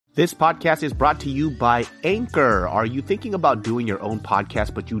This podcast is brought to you by Anchor. Are you thinking about doing your own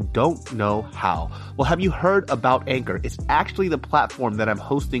podcast, but you don't know how? Well, have you heard about Anchor? It's actually the platform that I'm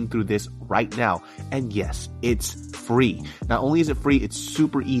hosting through this right now. And yes, it's free. Not only is it free, it's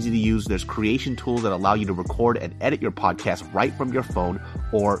super easy to use. There's creation tools that allow you to record and edit your podcast right from your phone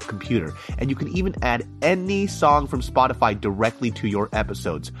or computer. And you can even add any song from Spotify directly to your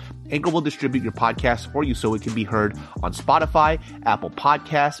episodes. Anchor will distribute your podcast for you so it can be heard on Spotify, Apple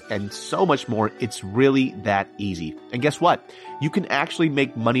Podcasts, and so much more. It's really that easy. And guess what? You can actually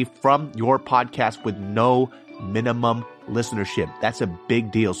make money from your podcast with no minimum listenership. That's a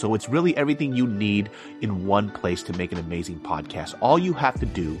big deal. So it's really everything you need in one place to make an amazing podcast. All you have to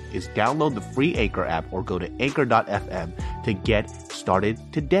do is download the free Anchor app or go to anchor.fm to get started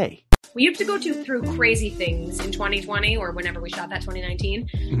today. We used to go through crazy things in 2020 or whenever we shot that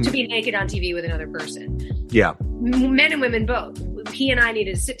 2019 to be naked on TV with another person. Yeah. Men and women both. He and I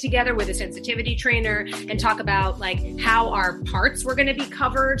needed to sit together with a sensitivity trainer and talk about like how our parts were going to be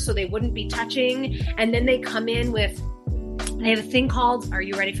covered so they wouldn't be touching. And then they come in with, they have a thing called, are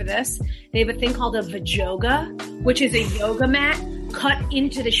you ready for this? They have a thing called a vajoga, which is a yoga mat cut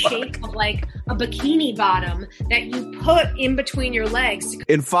into the shape of like a bikini bottom that you put in between your legs.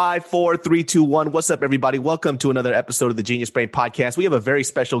 In 5, 4, 3, 2, 1. What's up, everybody? Welcome to another episode of the Genius Brain Podcast. We have a very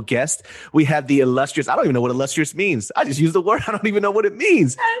special guest. We have the illustrious, I don't even know what illustrious means. I just use the word. I don't even know what it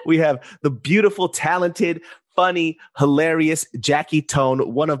means. We have the beautiful, talented, funny, hilarious Jackie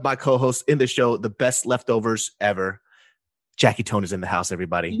Tohn, one of my co-hosts in the show, the best leftovers ever. Jackie Tohn is in the house,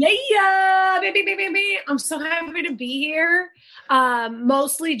 everybody. Yeah, baby. I'm so happy to be here.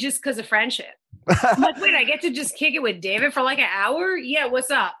 Mostly just because of friendship. I'm like, wait, I get to just kick it with David for like an hour? Yeah,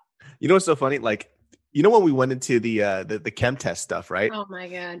 what's up? You know what's so funny? Like, you know when we went into the chem test stuff, right? Oh my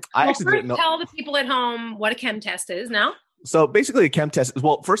God. I actually didn't know. Tell the people at home what a chem test is now. So basically a chem test is,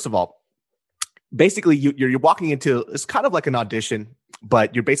 well, first of all, basically you're walking into, it's kind of like an audition,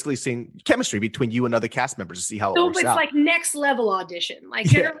 but you're basically seeing chemistry between you and other cast members to see how it works out. So it's like next level audition. Like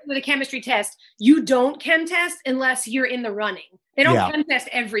generally with a chemistry test, you don't chem test unless you're in the running. They don't chem test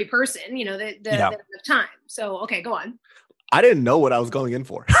every person, you know, the time. So, okay, go on. I didn't know what I was going in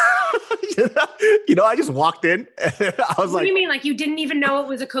for. You know, I just walked in. And I was what do you mean? Like you didn't even know it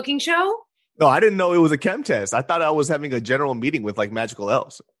was a cooking show? No, I didn't know it was a chem test. I thought I was having a general meeting with like magical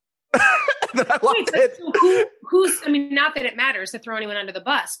elves. Then I walked in. So who's, I mean, not that it matters to throw anyone under the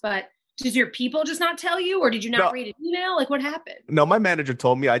bus, but did your people just not tell you, or did you not read an email? Like what happened? No, my manager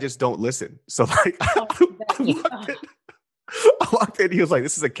told me I just don't listen. So like I walked in, he was like,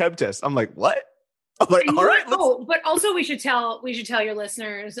 this is a chem test. I'm like, what? I'm like, all right. But also we should tell your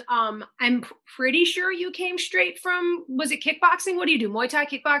listeners, I'm pretty sure you came straight from, was it kickboxing? What do you do? Muay Thai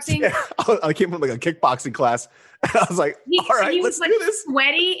kickboxing? Yeah, I came from like a kickboxing class. And I was like, all right, let's do this.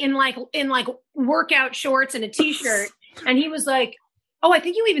 Sweaty in like workout shorts and a t-shirt. And he was like, oh, I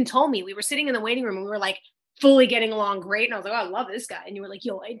think you even told me. We were sitting in the waiting room and we were like fully getting along great. And I was like, oh, I love this guy. And you were like,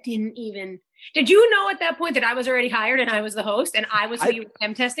 yo, did you know at that point that I was already hired and I was the host and I was who you were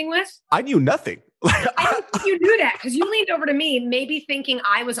chem testing with? I knew nothing. I don't think you knew that because you leaned over to me, maybe thinking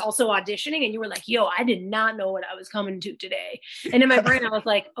I was also auditioning, and you were like, yo, I did not know what I was coming to today. And in my brain, I was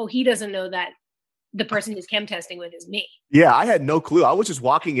like, oh, he doesn't know that the person he's chem testing with is me. Yeah, I had no clue. I was just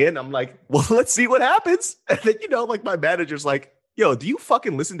walking in. I'm like, well, let's see what happens. And then, you know, like my manager's like, yo, do you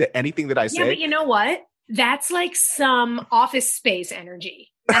fucking listen to anything that I say? Yeah, but you know what? That's like some Office Space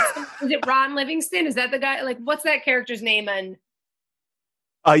energy. Is it Ron Livingston? Is that the guy? Like, what's that character's name? And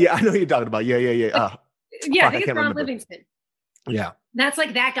yeah, I know who you're talking about. Yeah. I think it's Ron Livingston. Yeah. That's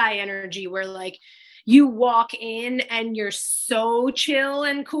like that guy energy where like you walk in and you're so chill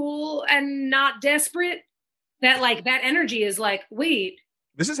and cool and not desperate that like that energy is like, wait.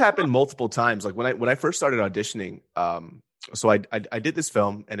 This has happened multiple times. Like when I first started auditioning, so I did this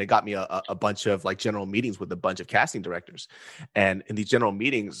film and it got me a bunch of like general meetings with a bunch of casting directors. And in these general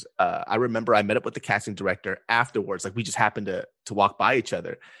meetings, I remember I met up with the casting director afterwards. Like we just happened to walk by each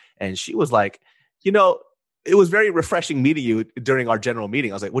other. And she was like, you know, it was very refreshing meeting you during our general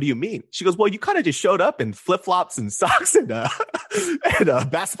meeting. I was like, what do you mean? She goes, well, you kind of just showed up in flip-flops and socks and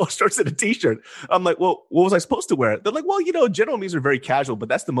basketball shorts and a t-shirt. I'm like, well, what was I supposed to wear? They're like, well, you know, general meetings are very casual, but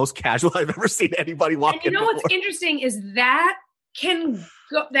that's the most casual I've ever seen anybody walk in. And you know what's interesting is that can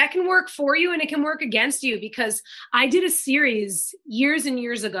work for you and it can work against you, because I did a series years and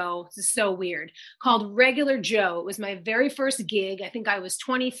years ago. This is so weird, called Regular Joe. It was my very first gig. I think I was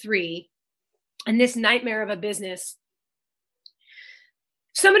 23. And this nightmare of a business,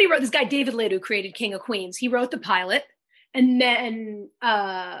 somebody wrote, this guy, David Litt, who created King of Queens, he wrote the pilot. And then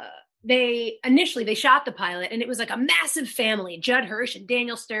they shot the pilot, and it was like a massive family, Judd Hirsch and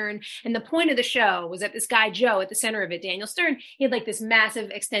Daniel Stern. And the point of the show was that this guy, Joe, at the center of it, Daniel Stern, he had like this massive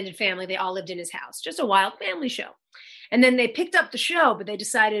extended family. They all lived in his house, just a wild family show. And then they picked up the show, but they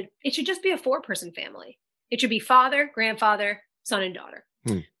decided it should just be a 4-person family. It should be father, grandfather, son, and daughter.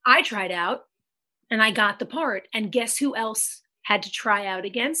 I tried out and I got the part. And guess who else had to try out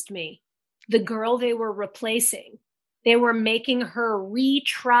against me? The girl they were replacing. They were making her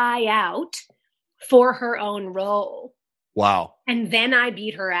retry out for her own role. Wow. And then I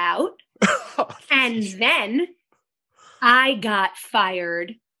beat her out. And then I got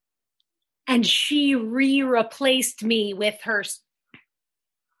fired. And she replaced me with her.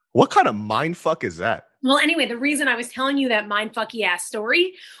 What kind of mind fuck is that? Well, anyway, the reason I was telling you that mindfucky ass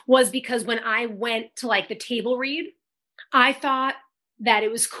story was because when I went to like the table read, I thought that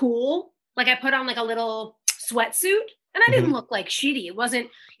it was cool. Like I put on like a little sweatsuit and I didn't look like shitty. It wasn't,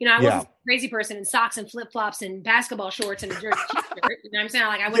 I wasn't a crazy person in socks and flip-flops and basketball shorts and a dirty t-shirt. You know what I'm saying?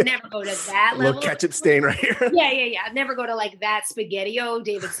 Like I would never go to that level. Little ketchup stain right here. Yeah. I'd never go to like that Spaghetti-O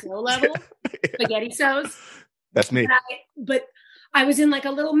David Snow level. Spaghetti-Sos. That's me. But I was in like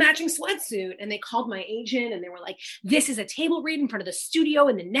a little matching sweatsuit, and they called my agent and they were like, this is a table read in front of the studio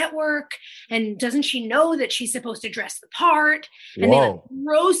and the network. And doesn't she know that she's supposed to dress the part? And they like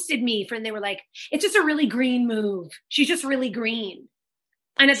roasted me and they were like, it's just a really green move. She's just really green.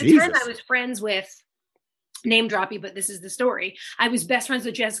 And at the time I was friends with, name droppy, but this is the story. I was best friends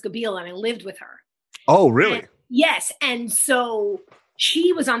with Jessica Biel and I lived with her. Oh, really? And, yes. And so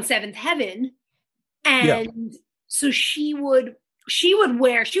she was on Seventh Heaven. And so she would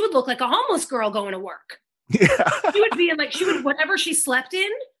look like a homeless girl going to work. Yeah. She would be in like, whatever she slept in.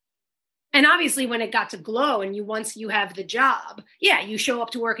 And obviously when it got to Glow and once you have the job, you show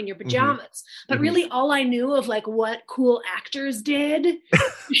up to work in your pajamas. But really all I knew of like what cool actors did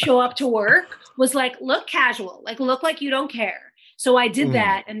to show up to work was like, look casual, like look like you don't care. So I did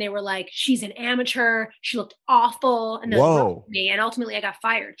that and they were like, she's an amateur. She looked awful. And then me. And ultimately I got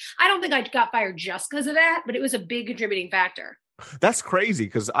fired. I don't think I got fired just because of that, but it was a big contributing factor. That's crazy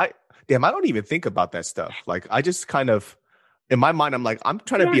because I don't even think about that stuff. Like I just kind of, in my mind, I'm like, I'm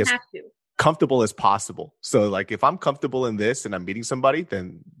trying to be as comfortable as possible. So like if I'm comfortable in this and I'm meeting somebody,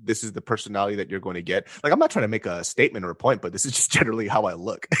 then this is the personality that you're going to get. Like I'm not trying to make a statement or a point, but this is just generally how I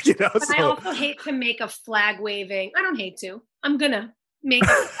look. But I also hate to make a flag waving. I don't hate to. I'm gonna make a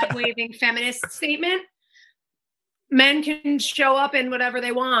flag waving feminist statement. Men can show up in whatever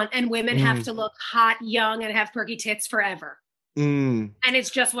they want, and women have to look hot, young, and have perky tits forever. And it's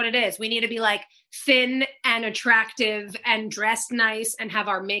just what it is. We need to be like thin and attractive and dressed nice and have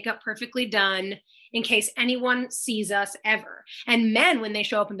our makeup perfectly done in case anyone sees us ever. And men, when they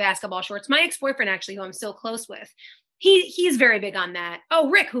show up in basketball shorts, my ex-boyfriend actually, who I'm still close with, he's very big on that. Oh,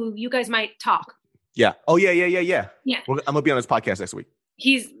 Rick, who you guys might talk. Yeah. Oh, yeah. Yeah. I'm going to be on his podcast next week.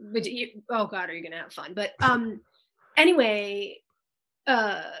 Oh God, are you going to have fun? But anyway,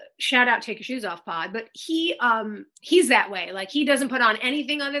 shout out Take Your Shoes Off pod, but he's that way. Like he doesn't put on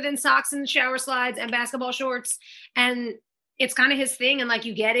anything other than socks and shower slides and basketball shorts, and it's kind of his thing, and like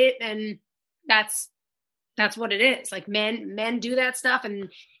you get it, and that's what it is. Like men do that stuff,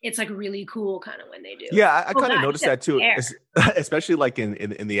 and it's like really cool kind of when they do. Yeah, I kind of noticed that too, especially like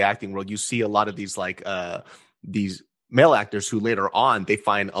in the acting world. You see a lot of these like these male actors who later on they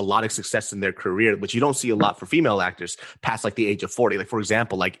find a lot of success in their career, but you don't see a lot for female actors past like the age of 40. Like for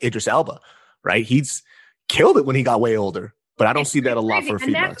example, like Idris Elba, right? He's killed it when he got way older, but I don't see that a lot for females.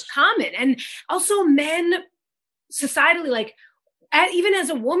 And that's common. And also men societally, like even as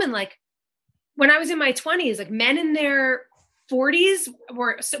a woman, like when I was in my 20s, like men in their 40s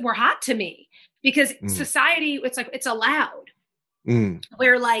were hot to me because society, it's like, it's allowed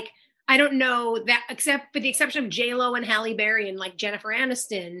where like, I don't know that except for the exception of J-Lo and Halle Berry and like Jennifer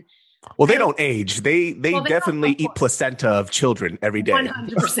Aniston. Well, they don't age. They definitely eat placenta of children every day.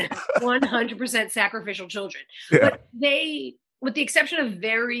 100% sacrificial children. Yeah. But they, with the exception of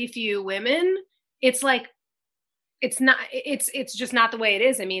very few women, it's like, it's just not the way it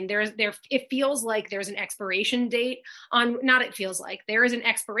is. I mean, it feels like there's an expiration date on, not it feels like, there is an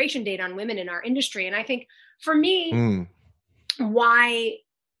expiration date on women in our industry. And I think for me, why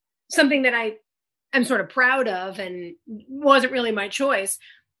something that I am sort of proud of and wasn't really my choice,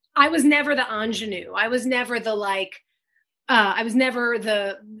 I was never the ingenue. I was never the like, I was never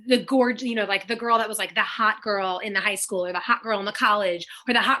the gorgeous, like the girl that was like the hot girl in the high school or the hot girl in the college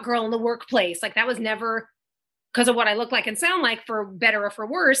or the hot girl in the workplace. Like that was never because of what I look like and sound like, for better or for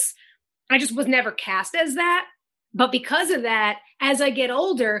worse. I just was never cast as that. But because of that, as I get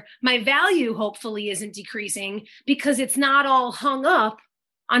older, my value hopefully isn't decreasing because it's not all hung up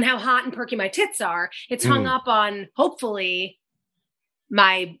on how hot and perky my tits are. It's hung up on, hopefully,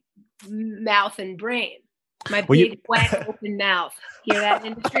 my mouth and brain. My big, wet, open mouth. Hear that,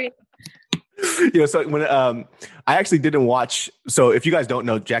 industry? So when I actually didn't watch. So if you guys don't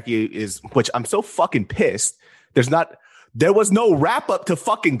know, Jackie is, which I'm so fucking pissed. There was no wrap up to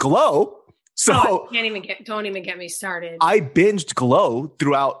fucking Glow. So don't even get me started. I binged Glow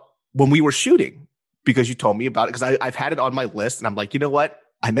throughout when we were shooting because you told me about it, because I've had it on my list and I'm like, you know what?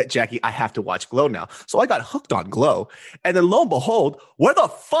 I met Jackie. I have to watch Glow now. So I got hooked on Glow. And then lo and behold, where the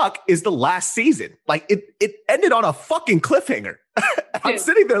fuck is the last season? Like it ended on a fucking cliffhanger. I'm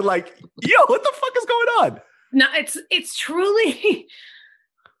sitting there like, yo, what the fuck is going on? No, it's truly,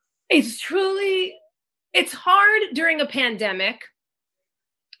 it's hard during a pandemic.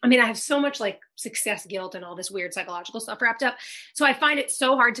 I mean, I have so much like success guilt and all this weird psychological stuff wrapped up. So I find it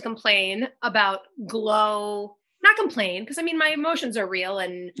so hard to complain about Glow. Not complain, because I mean, my emotions are real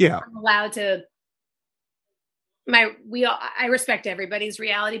and I'm allowed to. I respect everybody's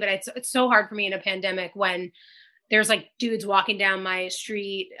reality, but it's so hard for me in a pandemic when there's like dudes walking down my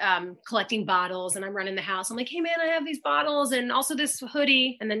street collecting bottles, and I'm running the house. I'm like, hey man, I have these bottles and also this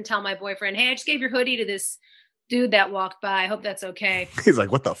hoodie, and then tell my boyfriend, hey, I just gave your hoodie to this dude that walked by. I hope that's okay. He's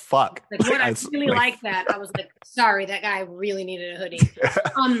like, what the fuck? Like, what? I really like that. I was like, sorry, that guy really needed a hoodie.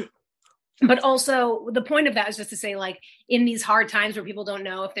 But also the point of that is just to say, like, in these hard times where people don't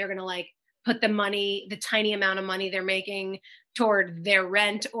know if they're going to like put the tiny amount of money they're making toward their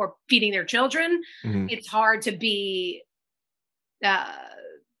rent or feeding their children, it's hard to be,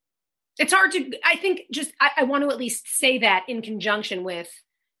 it's hard to, I think I want to at least say that in conjunction with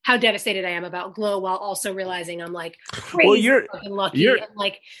how devastated I am about Glow, while also realizing I'm like crazy fucking lucky. And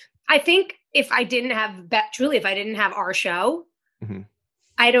like, I think if I didn't have our show,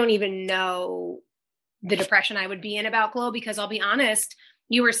 I don't even know the depression I would be in about Glow, because I'll be honest,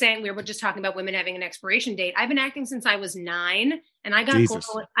 you were saying, we were just talking about women having an expiration date. I've been acting since I was 9, and I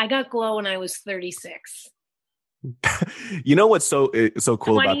got Glow when I was 36. You know what's so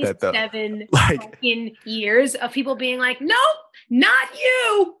cool about that though? 27 fucking years of people being like, nope, not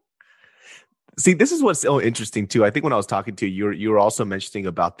you. See, this is what's so interesting too. I think when I was talking to you, you were also mentioning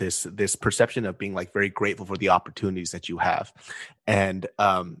about this perception of being like very grateful for the opportunities that you have. And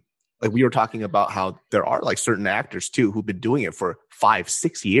like we were talking about how there are like certain actors too who've been doing it for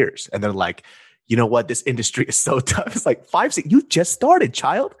 5-6 years. And they're like, you know what? This industry is so tough. It's like 5-6. You just started,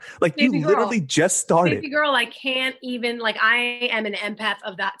 child. Like you literally just started. Baby girl, I can't even, like, I am an empath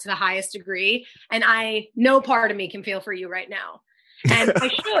of that to the highest degree. And no part of me can feel for you right now. And I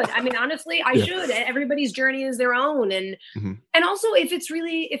should. I mean, honestly, I should. Everybody's journey is their own. And and also, if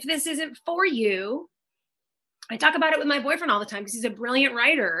this isn't for you, I talk about it with my boyfriend all the time because he's a brilliant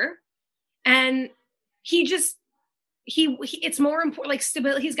writer. And it's more important, like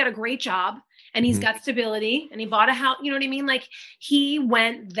stability. He's got a great job and he's got stability and he bought a house. You know what I mean? Like he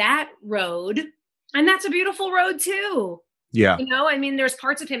went that road, and that's a beautiful road too. Yeah. You know, I mean, there's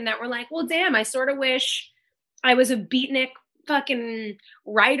parts of him that were like, well, damn, I sort of wish I was a beatnik fucking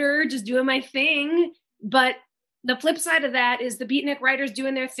writer just doing my thing. But the flip side of that is the beatnik writers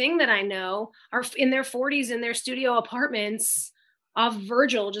doing their thing that I know are in their 40s in their studio apartments of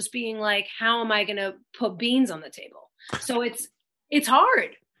Virgil just being like, how am I going to put beans on the table? So it's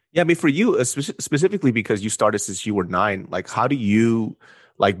hard. Yeah. I mean, for you specifically, because you started since you were 9, like how do you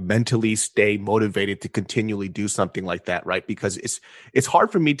like mentally stay motivated to continually do something like that? Right. Because it's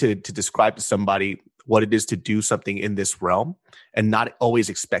hard for me to describe to somebody what it is to do something in this realm and not always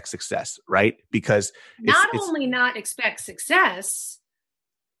expect success, right? Because not only not expect success,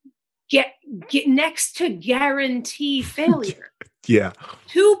 get next to guarantee failure. Yeah.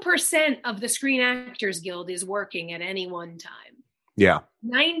 2% of the Screen Actors Guild is working at any one time. Yeah.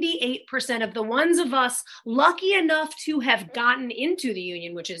 98% of the ones of us lucky enough to have gotten into the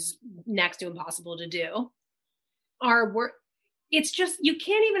union, which is next to impossible to do, are work. It's just, you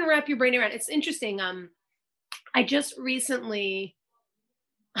can't even wrap your brain around. It's interesting. I just recently,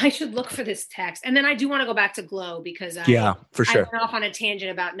 I should look for this text. And then I do want to go back to Glow because for sure. I went off on a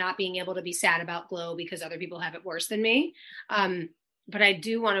tangent about not being able to be sad about Glow because other people have it worse than me. But I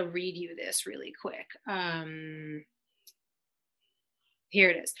do want to read you this really quick. Here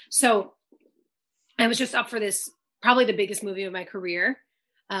it is. So I was just up for this, probably the biggest movie of my career.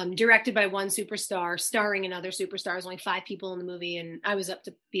 Directed by one superstar, starring another superstars, only 5 people in the movie. And I was up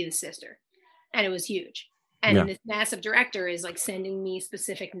to be the sister, and it was huge. And this massive director is like sending me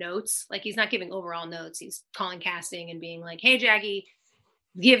specific notes. Like he's not giving overall notes. He's calling casting and being like, hey, Jackie,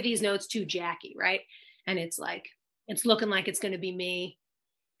 give these notes to Jackie. Right. And it's like, it's looking like it's going to be me.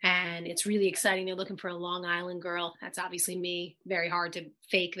 and it's really exciting. They're looking for a Long Island girl. That's obviously me. Very hard to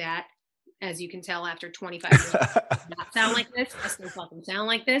fake that, as you can tell after 25 years. Not sound like this. I still fucking sound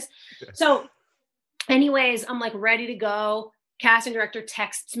like this. So anyways, I'm like ready to go. Casting director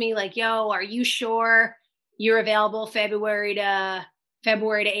texts me like, yo, are you sure you're available February to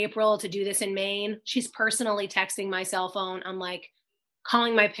April to do this in Maine? She's personally texting my cell phone. I'm like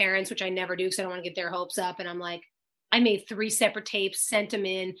calling my parents, which I never do because I don't want to get their hopes up. And I'm like, I made 3 separate tapes, sent them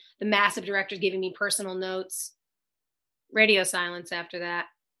in. The massive director's giving me personal notes. Radio silence after that.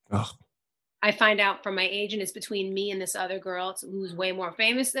 Oh. I find out from my agent it's between me and this other girl who's way more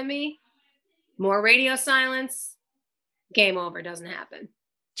famous than me. More radio silence. Game over. Doesn't happen.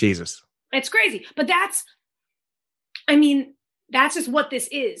 Jesus. It's crazy. But that's just what this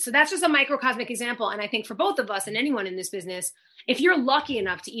is. So that's just a microcosmic example. And I think for both of us and anyone in this business, if you're lucky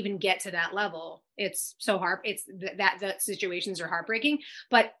enough to even get to that level, it's so hard. It's that the situations are heartbreaking.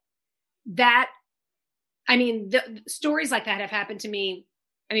 But the stories like that have happened to me.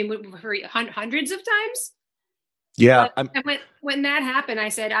 I mean, hundreds of times. Yeah. When that happened, I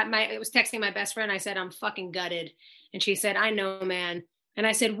said, I was texting my best friend. I said, I'm fucking gutted. And she said, I know, man. And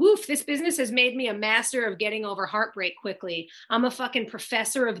I said, woof, this business has made me a master of getting over heartbreak quickly. I'm a fucking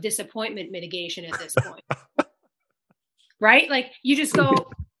professor of disappointment mitigation at this point. Right? Like you just go,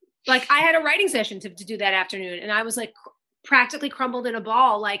 like I had a writing session to do that afternoon. And I was like practically crumbled in a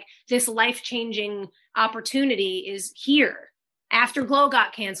ball. Like this life-changing opportunity is here. After Glow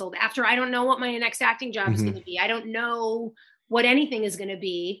got canceled, after I don't know what my next acting job is going to be. I don't know what anything is going to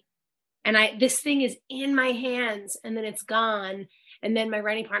be. And this thing is in my hands and then it's gone. And then my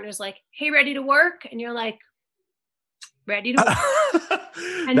writing partner is like, hey, ready to work? And you're like, ready to work.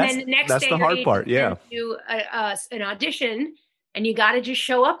 And then the next day, the hard part. Yeah. You an audition and you got to just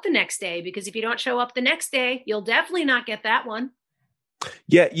show up the next day, because if you don't show up the next day, you'll definitely not get that one.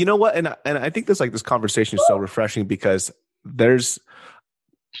 Yeah. You know what? And I think this conversation is so refreshing because there's,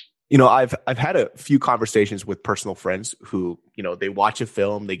 I've had a few conversations with personal friends who, they watch a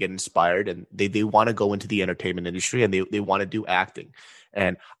film, they get inspired and they want to go into the entertainment industry and they want to do acting.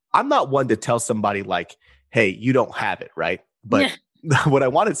 And I'm not one to tell somebody like, hey, you don't have it, right? But what I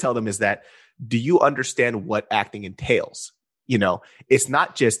want to tell them is that, do you understand what acting entails? It's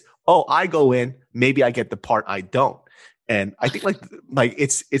not just, oh, I go in, maybe I get the part, I don't. And I think like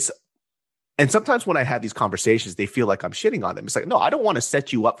it's, and sometimes when I have these conversations, they feel like I'm shitting on them. It's like, no, I don't want to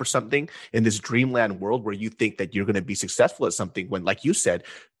set you up for something in this dreamland world where you think that you're going to be successful at something when, like you said,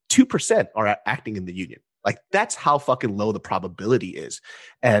 2% are acting in the union. Like that's how fucking low the probability is.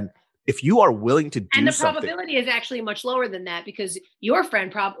 And if you are willing to do something. And the probability is actually much lower than that, because your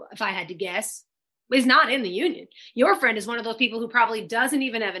friend if I had to guess, is not in the union. Your friend is one of those people who probably doesn't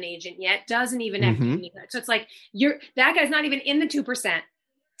even have an agent yet, doesn't even have any. So it's like that guy's not even in the 2%.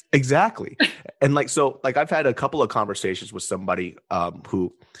 Exactly. And I've had a couple of conversations with somebody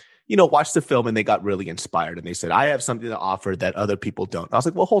who, watched the film and they got really inspired and they said, I have something to offer that other people don't. I was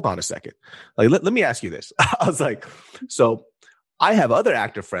like, well, hold on a second. Like, let me ask you this. I was like, so I have other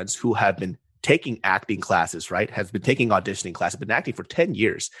actor friends who have been taking acting classes, right? Has been taking auditioning classes, been acting for 10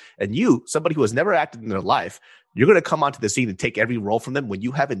 years. And you, somebody who has never acted in their life, you're going to come onto the scene and take every role from them when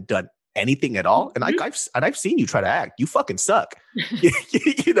you haven't done anything at all. And I've seen you try to act. You fucking suck.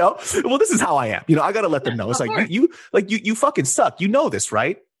 Well, this is how I am. I got to let them know. It's like, you fucking suck. This,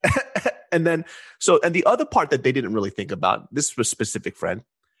 right? And then, and the other part that they didn't really think about, this specific friend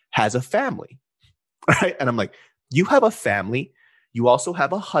has a family, right? And I'm like, you have a family. You also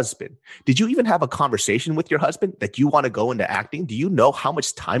have a husband. Did you even have a conversation with your husband that you want to go into acting? Do you know how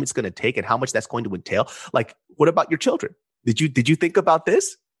much time it's going to take and how much that's going to entail? Like, what about your children? Did you think about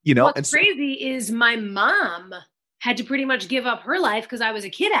this? What's crazy is my mom had to pretty much give up her life because I was a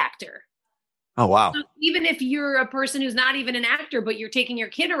kid actor. Oh, wow. So even if you're a person who's not even an actor, but you're taking your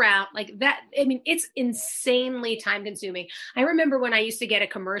kid around like that, I mean, it's insanely time consuming. I remember when I used to get a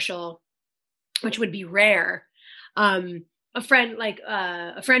commercial, which would be rare. A friend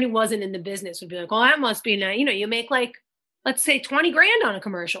who wasn't in the business would be like, well, that must be nice. You make like, let's say 20 grand on a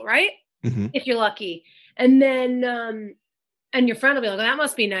commercial, right? Mm-hmm. If you're lucky. And then, and your friend will be like, well, that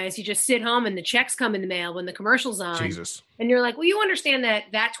must be nice. You just sit home and the checks come in the mail when the commercial's on. Jesus. And you're like, well, you understand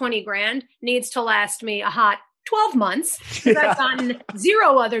that 20 grand needs to last me a hot 12 months because I've gotten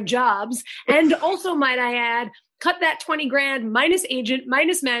 0 other jobs. And also, might I add, cut that 20 grand minus agent,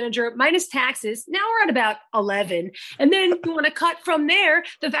 minus manager, minus taxes. Now we're at about 11. And then you want to cut from there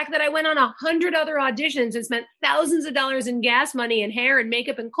the fact that I went on 100 other auditions and spent thousands of dollars in gas money and hair and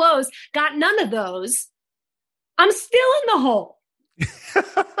makeup and clothes, got none of those. I'm still in the hole.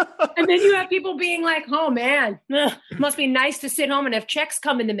 And then you have people being like, oh man, must be nice to sit home and have checks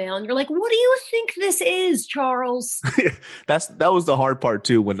come in the mail. And you're like, what do you think this is, Charles? That was the hard part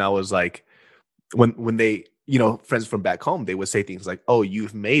too. When I was like, when they, friends from back home, they would say things like, oh,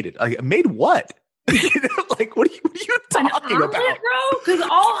 you've made it. Like, made what? Like, what are you talking about? Bro? Because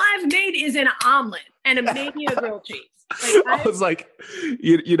all I've made is an omelet and maybe a grilled cheese. I was like,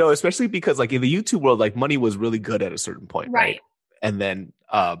 especially because like in the YouTube world, like money was really good at a certain point. Right. And then,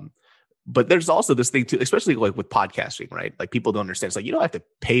 but there's also this thing too, especially like with podcasting, right? Like people don't understand. It's like, I have to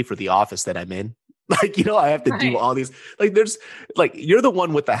pay for the office that I'm in. Like, I have to do all these, like, there's like, you're the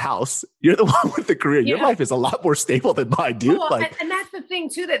one with the house. You're the one with the career. Your life is a lot more stable than mine, dude. Well, like, and that's the thing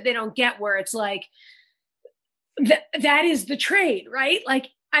too, that they don't get, where it's like, that is the trade, right? Like,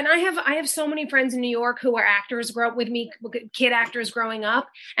 and I have so many friends in New York who are actors, grew up with me, kid actors growing up,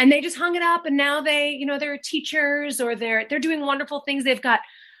 and they just hung it up. And now they, they're teachers, or they're doing wonderful things. They've got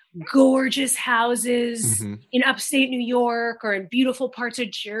gorgeous houses in upstate New York or in beautiful parts of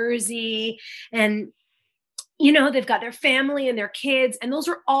Jersey. And, they've got their family and their kids. And those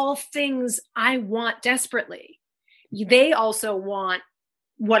are all things I want desperately. They also want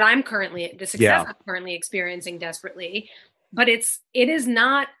what I'm currently, the success I'm currently experiencing desperately. But it is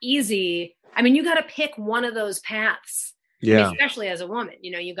not easy. I mean, you got to pick one of those paths. Yeah. I mean, especially as a woman,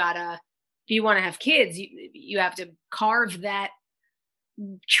 you gotta, if you want to have kids, you have to carve that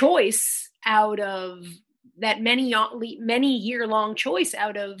choice out of that many year-long choice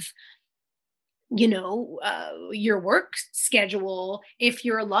out of, your work schedule, if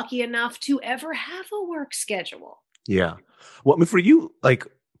you're lucky enough to ever have a work schedule. Yeah. Well, I mean, for you, like,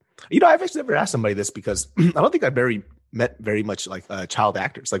 I've actually never asked somebody this, because I don't think I've met very much like child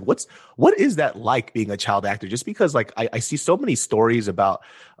actors. Like, what is that like, being a child actor? Just because like I see so many stories about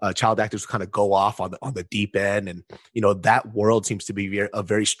child actors who kind of go off on the deep end, and that world seems to be a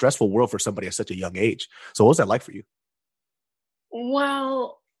very stressful world for somebody at such a young age. So what was that like for you?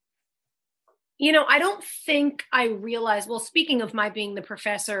 Well, I don't think I realized, well, speaking of my being the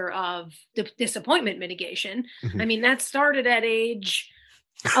professor of disappointment mitigation, I mean, that started at age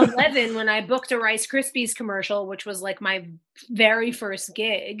 11 when I booked a Rice Krispies commercial, which was like my very first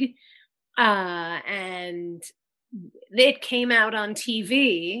gig. And it came out on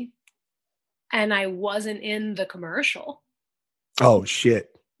TV and I wasn't in the commercial. Oh,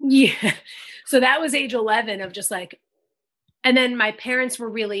 shit. Yeah. So that was age 11 of just like, and then my parents were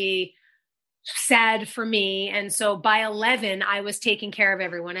really sad for me. And so by 11, I was taking care of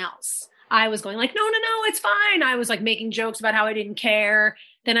everyone else. I was going like, no, it's fine. I was like making jokes about how I didn't care.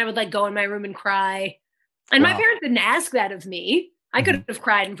 Then I would like go in my room and cry. And my parents didn't ask that of me. I could have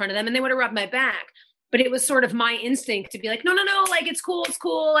cried in front of them and they would have rubbed my back. But it was sort of my instinct to be like, no, like, it's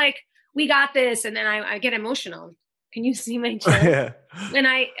cool. Like, we got this. And then I get emotional. Can you see my chin? Yeah. And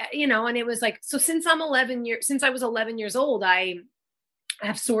and it was like, so since I was 11 years old, I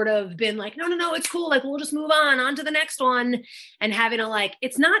have sort of been like, no, it's cool. Like, we'll just move on to the next one. And having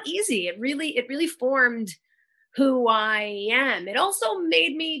it's not easy. It really formed who I am. It also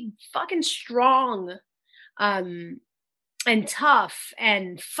made me fucking strong, and tough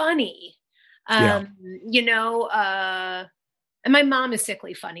and funny. And my mom is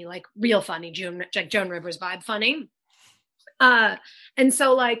sickly funny, like real funny, Joan Rivers vibe funny. And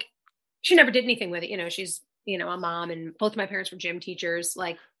so like, she never did anything with it. She's, a mom, and both my parents were gym teachers,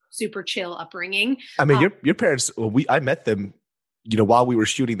 like super chill upbringing. I mean, your parents, I met them, while we were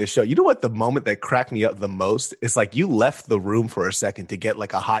shooting the show. You know what? The moment that cracked me up the most is like, you left the room for a second to get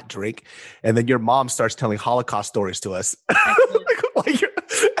like a hot drink, and then your mom starts telling Holocaust stories to us.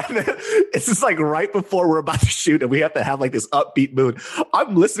 And then it's just like right before we're about to shoot, and we have to have like this upbeat mood.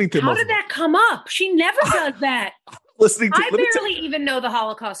 I'm listening to. How did that come up? She never does that. I barely even know the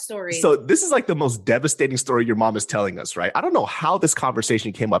Holocaust story. So this is like the most devastating story your mom is telling us, right? I don't know how this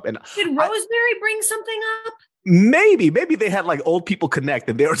conversation came up. And did Rosemary bring something up? Maybe they had like old people connect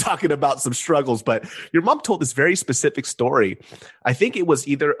and they were talking about some struggles, but your mom told this very specific story. I think it was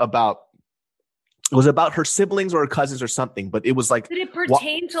about her siblings or her cousins or something, but it was like. Did it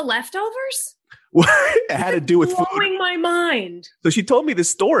pertain to leftovers? It had to do with food. Blowing my mind. So she told me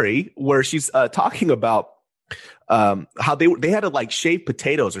this story where she's talking about how they had to like shave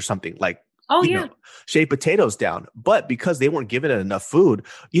potatoes or something, like shave potatoes down, but because they weren't given enough food,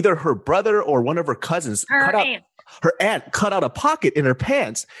 either her brother or one of her cousins her aunt cut out a pocket in her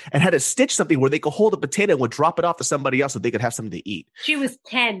pants and had to stitch something where they could hold a potato and would drop it off to somebody else so they could have something to eat. She was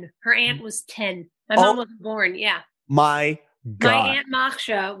 10. Her aunt was 10. My mom was born. Yeah. My God. My Aunt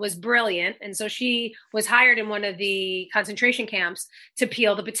Maksha was brilliant. And so she was hired in one of the concentration camps to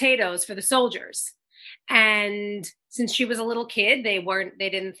peel the potatoes for the soldiers. And since she was a little kid, they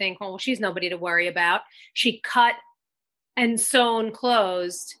didn't think, oh, she's nobody to worry about. She cut and sewed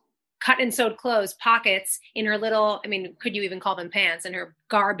closed pockets in her little, I mean, could you even call them pants, in her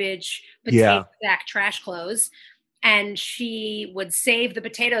garbage potato sack trash clothes. And she would save the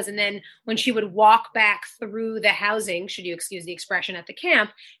potatoes. And then when she would walk back through the housing, should you excuse the expression, at the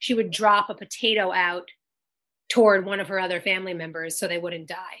camp, she would drop a potato out toward one of her other family members so they wouldn't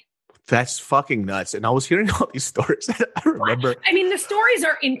die. That's fucking nuts. And I was hearing all these stories. I remember. I mean, the stories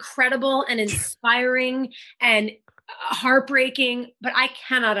are incredible and inspiring and heartbreaking, but I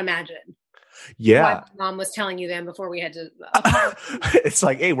cannot imagine. Yeah. What mom was telling you then before we had to. It's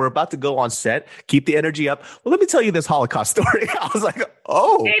like, hey, we're about to go on set. Keep the energy up. Well, let me tell you this Holocaust story. I was like,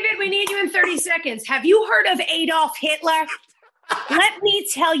 oh. David, we need you in 30 seconds. Have you heard of Adolf Hitler? Let me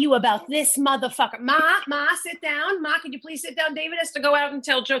tell you about this motherfucker. Ma, sit down. Ma, could you please sit down? David has to go out and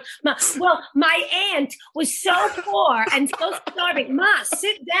tell jokes. Ma, well, my aunt was so poor and so starving. Ma,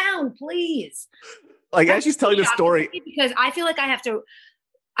 sit down, please. Like, as she's telling the story. Because I feel like I have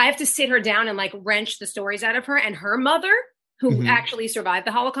to sit her down and like wrench the stories out of her. And her mother, who actually survived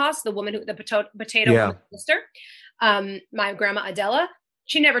the Holocaust, the woman the potato sister, my grandma Adela,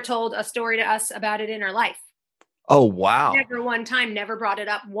 she never told a story to us about it in her life. Oh, wow. Never brought it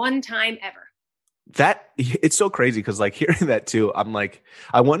up one time ever. It's so crazy because like hearing that too, I'm like,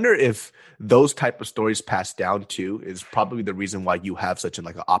 I wonder if those type of stories passed down too is probably the reason why you have such an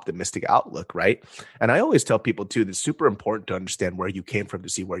optimistic outlook, right? And I always tell people too, that it's super important to understand where you came from to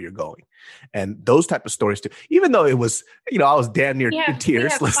see where you're going. And those type of stories too, even though it was, I was damn near in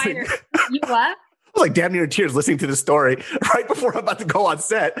tears listening. You what? I was like damn near in tears listening to the story right before I'm about to go on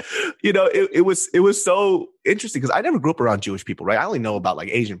set. It was so interesting because I never grew up around Jewish people, right? I only know about like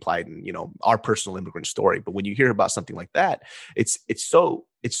Asian plight and, our personal immigrant story. But when you hear about something like that, it's so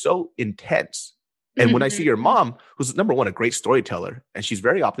intense. And when I see your mom, who's number one, a great storyteller, and she's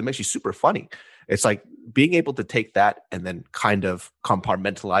very optimistic, she's super funny. It's like being able to take that and then kind of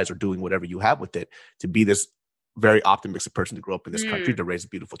compartmentalize or doing whatever you have with it to be this very optimistic person to grow up in this country, to raise a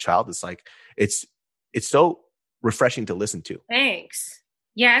beautiful child. It's like, it's so refreshing to listen to. Thanks.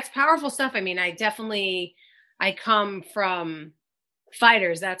 Yeah, it's powerful stuff. I mean, I come from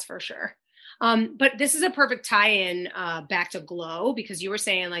fighters, that's for sure. But this is a perfect tie-in back to Glow, because you were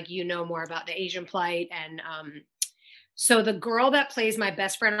saying like, more about the Asian plight. And so the girl that plays my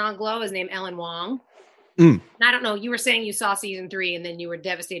best friend on Glow is named Ellen Wong. And I don't know, you were saying you saw season 3 and then you were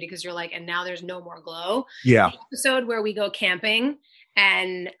devastated because you're like, and now there's no more Glow. Yeah. The episode where we go camping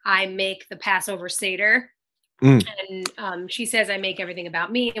and I make the Passover Seder. And she says, I make everything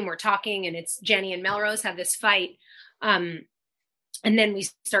about me, and we're talking, and it's Jenny and Melrose have this fight. And then we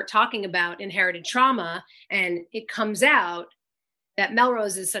start talking about inherited trauma, and it comes out that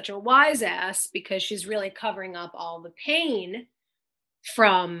Melrose is such a wise ass because she's really covering up all the pain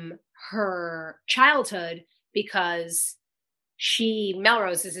from her childhood, because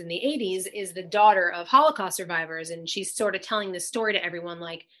Melrose is in the 80s, is the daughter of Holocaust survivors. And she's sort of telling this story to everyone.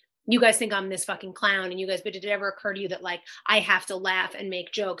 Like, you guys think I'm this fucking clown, but did it ever occur to you that like, I have to laugh and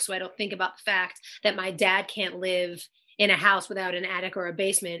make jokes so I don't think about the fact that my dad can't live in a house without an attic or a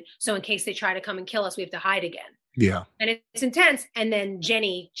basement. So in case they try to come and kill us, we have to hide again. Yeah. And it's intense. And then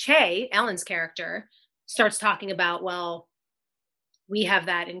Jenny Che, Ellen's character, starts talking about, well, we have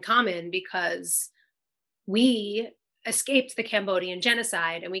that in common because we escaped the Cambodian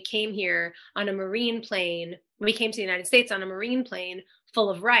genocide and we came here on a marine plane. We came to the United States on a marine plane full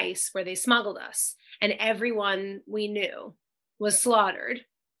of rice where they smuggled us, and everyone we knew was slaughtered.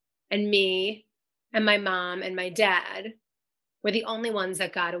 And me and my mom and my dad were the only ones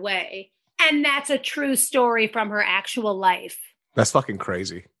that got away. And that's a true story from her actual life. That's fucking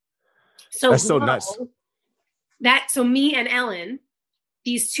crazy. So that's so nuts. So me and Ellen,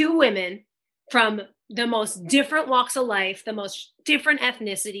 these two women from the most different walks of life, the most different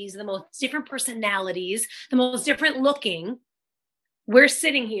ethnicities, the most different personalities, the most different looking, we're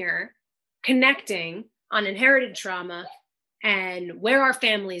sitting here connecting on inherited trauma and where our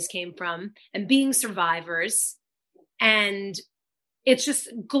families came from and being survivors. And it's just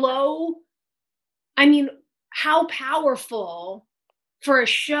Glow. I mean, how powerful for a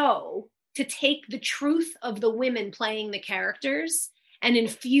show to take the truth of the women playing the characters and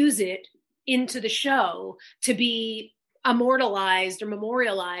infuse it into the show to be immortalized or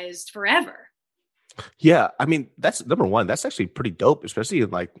memorialized forever. Yeah, I mean, that's number one. That's actually pretty dope, especially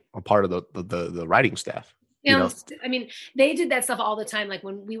like a part of the writing staff. I mean, they did that stuff all the time. Like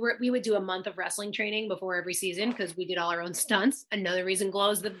when we would do a month of wrestling training before every season because we did all our own stunts. Another reason Glow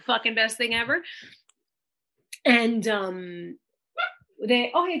is the fucking best thing ever. And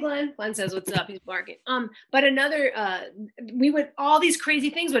hey Glenn says what's up, he's barking. But another all these crazy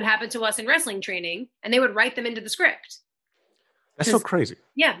things would happen to us in wrestling training, and they would write them into the script. That's so crazy.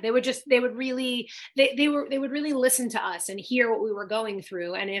 Yeah, they would really listen to us and hear what we were going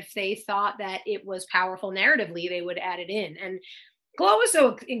through, and if they thought that it was powerful narratively, they would add it in. And Glow was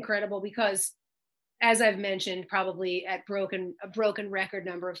so incredible because, as I've mentioned, probably a broken record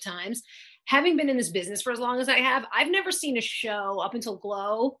number of times, having been in this business for as long as I have, I've never seen a show up until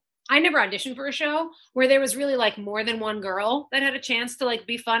Glow. I never auditioned for a show where there was really like more than one girl that had a chance to like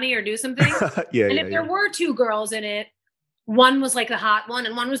be funny or do something. If there were two girls in it, one was like the hot one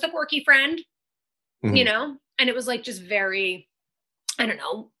and one was the quirky friend, you know, and it was like just very, I don't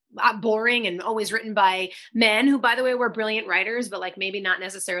know, boring and always written by men who, by the way, were brilliant writers, but like maybe not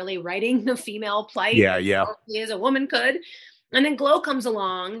necessarily writing the female plight as a woman could. And then Glow comes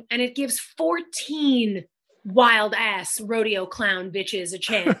along and it gives 14 wild ass rodeo clown bitches a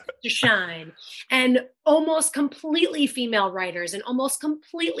chance to shine, and almost completely female writers and almost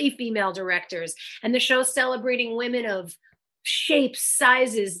completely female directors. And the show's celebrating women of shapes,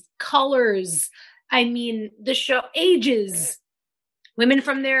 sizes, colors. I mean, the show ages women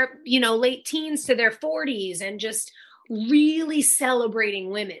from their, late teens to their 40s, and just really celebrating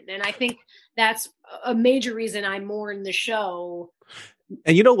women. And I think that's a major reason I mourn the show.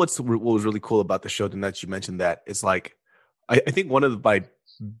 And you know what was really cool about the show, that you mentioned that, it's like, I think one of my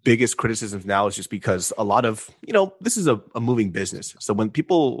biggest criticisms now is just because a lot of, this is a moving business. So when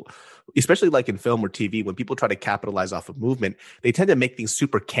people, especially like in film or TV, when people try to capitalize off of movement, they tend to make things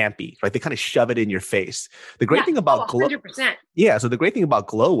super campy, right? They kind of shove it in your face. The great thing about Glow, 100%. Yeah. So the great thing about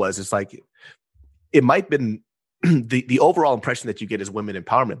Glow was, it's like, it might have been the overall impression that you get is women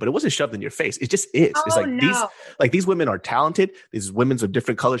empowerment, but it wasn't shoved in your face. It just is. It's like these women are talented. These women's of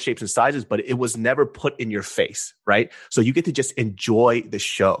different color shapes and sizes, but it was never put in your face, right? So you get to just enjoy the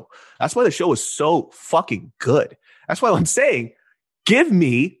show. That's why the show is so fucking good. That's why I'm saying, give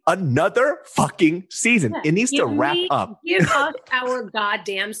me another fucking season. It needs to wrap up. Give us our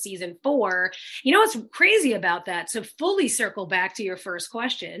goddamn season 4. You know what's crazy about that? To fully circle back to your first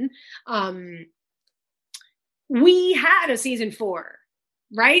question, we had a season 4,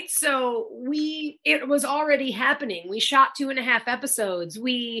 right? So it was already happening. We shot 2.5 episodes.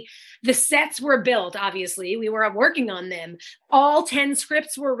 The sets were built, obviously. We were working on them. All 10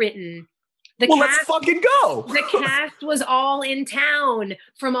 scripts were written. Let's fucking go. The cast was all in town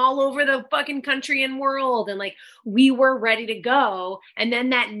from all over the fucking country and world. And like, we were ready to go. And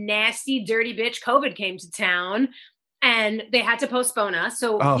then that nasty, dirty bitch COVID came to town and they had to postpone us.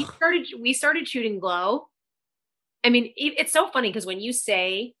 So we started shooting Glow. I mean, it's so funny because when you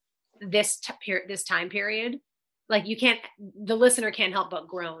say this time period, like the listener can't help but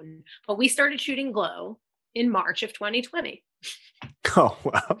groan. But we started shooting Glow in March of 2020. Oh,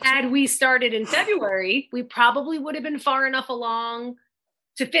 wow. Had we started in February, we probably would have been far enough along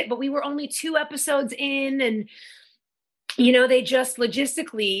to fit, but we were only 2 episodes in, and they just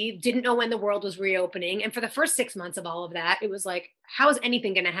logistically didn't know when the world was reopening. And for the first 6 months of all of that, it was like, how is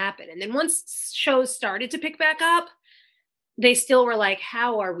anything going to happen? And then once shows started to pick back up, they still were like,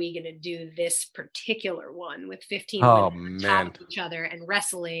 how are we going to do this particular one with 15 women on top of each other and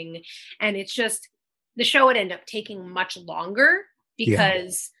wrestling? And it's just, the show would end up taking much longer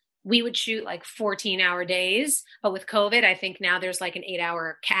because we would shoot like 14-hour days. But with COVID, I think now there's like an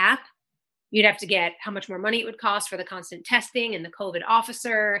 8-hour cap. You'd have to get how much more money it would cost for the constant testing and the COVID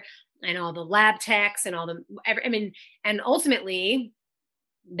officer and all the lab techs and and ultimately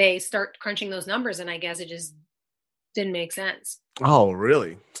they start crunching those numbers. And I guess it just didn't make sense. Oh,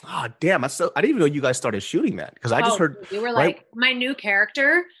 really? Oh, damn. I didn't even know you guys started shooting that, because I just heard. We were like, my new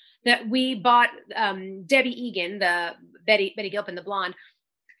character that we bought, Debbie Egan, the Betty Gilpin, the blonde,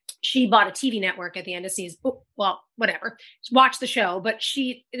 she bought a TV network at the end of season. Well, whatever. Watch the show, but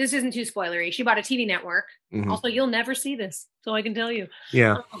this isn't too spoilery. She bought a TV network. Mm-hmm. Also, you'll never see this, so I can tell you.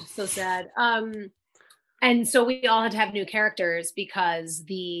 Yeah. Oh, so sad. And so we all had to have new characters because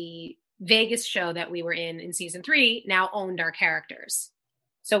the Vegas show that we were in season 3 now owned our characters.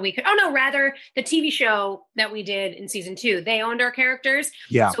 So we could, the TV show that we did in season 2, they owned our characters.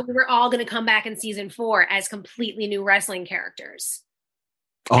 Yeah. So we were all going to come back in season 4 as completely new wrestling characters.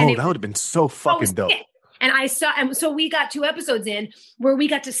 Oh, that would have been so fucking dope. And so we got 2 episodes in where we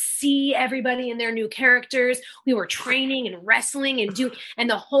got to see everybody in their new characters. We were training and wrestling and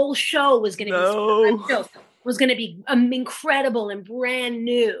the whole show was going to be incredible and brand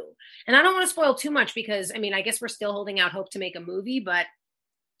new. And I don't want to spoil too much because, I guess we're still holding out hope to make a movie, but.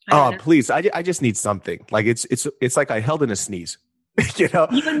 Oh, please. I just need something. Like it's like I held in a sneeze. You know,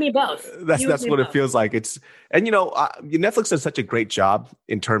 You and me both. That's what it feels like. And Netflix does such a great job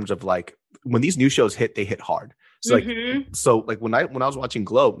in terms of like when these new shows hit, they hit hard. So like when I was watching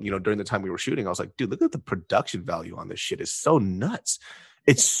Glow, during the time we were shooting, I was like, dude, look at the production value on this shit. It's so nuts.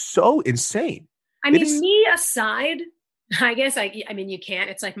 It's so insane. I mean, me aside, I guess I mean, you can't.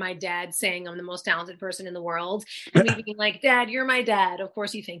 It's like my dad saying I'm the most talented person in the world. And me being like, Dad, you're my dad. Of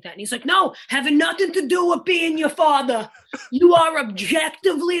course you think that. And he's like, no, having nothing to do with being your father. You are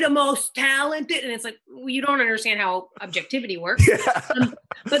objectively the most talented. And it's like, well, you don't understand how objectivity works. Yeah.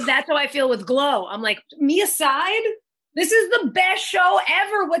 But that's how I feel with Glow. I'm like, me aside, this is the best show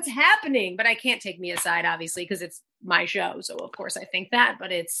ever. What's happening? But I can't take me aside, obviously, because it's my show. So of course I think that.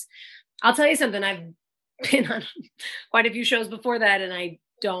 But I'll tell you something. I've been on quite a few shows before that, and I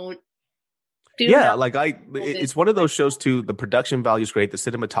don't do it's one of those shows too. The production value is great, the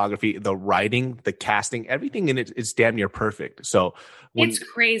cinematography, the writing, the casting, everything in it is damn near perfect. So it's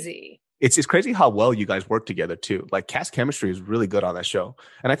crazy. It's crazy how well you guys work together too. Like cast chemistry is really good on that show.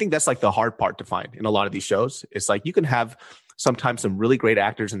 And I think that's like the hard part to find in a lot of these shows. It's like you can have sometimes some really great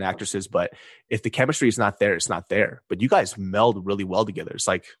actors and actresses, but if the chemistry is not there, it's not there. But you guys meld really well together.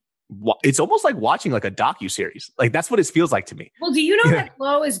 It's almost like watching like a docuseries. Like that's what it feels like to me. Well, do you know that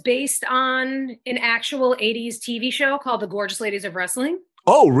Glow is based on an actual 80s TV show called The Gorgeous Ladies of Wrestling?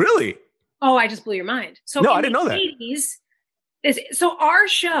 Oh, really? Oh, I just blew your mind. So no, I didn't know that. 80s, so our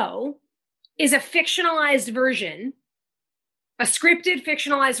show is a fictionalized version, a scripted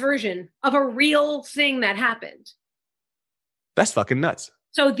fictionalized version of a real thing that happened. That's fucking nuts.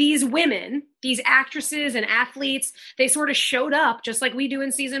 So these women, these actresses and athletes, they sort of showed up just like we do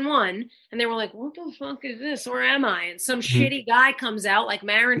in season 1. And they were like, what the fuck is this? Where am I? And some shitty guy comes out, like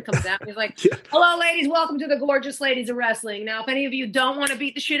Marin comes out. And he's like, hello, ladies. Welcome to the Gorgeous Ladies of Wrestling. Now, if any of you don't want to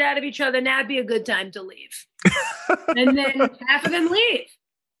beat the shit out of each other, now'd be a good time to leave. And then half of them leave.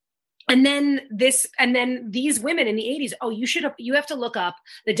 And then these women in the 80s, you have to look up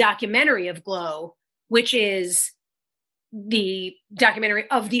the documentary of Glow, which is the documentary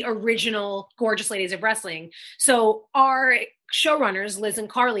of the original Gorgeous Ladies of Wrestling. So our showrunners, Liz and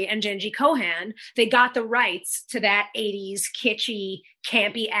Carly and Genji Kohan, they got the rights to that 80s kitschy,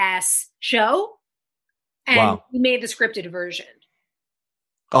 campy ass show. And we made the scripted version.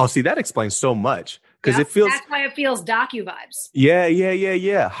 Oh, see, that explains so much. Because it feels... That's why it feels docu vibes.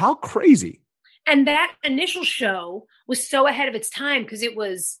 Yeah. How crazy. And that initial show was so ahead of its time because it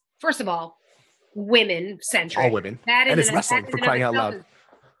was, first of all, women centric. All women. And it's wrestling, for crying out loud.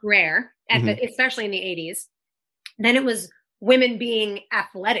 Rare, especially in the 80s. Then it was women being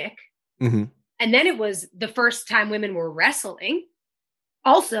athletic. And then it was the first time women were wrestling.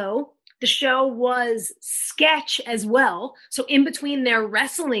 Also, the show was sketch as well. So in between their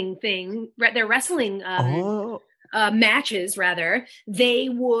wrestling matches, rather, they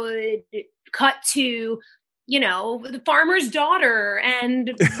would cut to, the farmer's daughter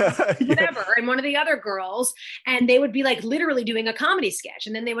and whatever, and one of the other girls, and they would be like literally doing a comedy sketch,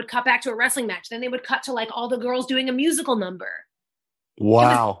 and then they would cut back to a wrestling match. Then they would cut to like all the girls doing a musical number.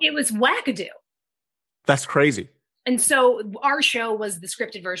 Wow. It was wackadoo. That's crazy. And so our show was the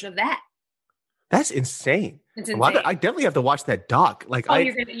scripted version of that. That's insane. It's insane. Well, I definitely have to watch that doc. Like, get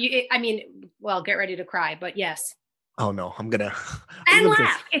ready to cry, but yes. Oh no, I'm gonna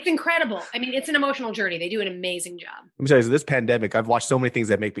laugh. It's incredible. I mean, it's an emotional journey. They do an amazing job. Let me tell you, this pandemic, I've watched so many things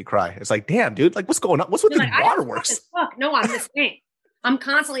that make me cry. It's like, damn, dude, like what's going on? What's with the waterworks? Fuck, no, I'm the same. I'm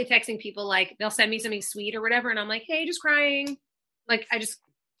constantly texting people like they'll send me something sweet or whatever, and I'm like, hey, just crying. Like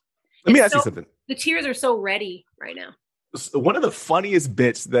let me ask you something. The tears are so ready right now. One of the funniest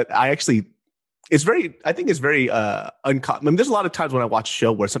bits that I think it's very uncommon. I mean, there's a lot of times when I watch a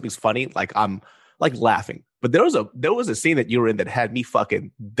show where something's funny, like I'm like laughing. But there was a scene that you were in that had me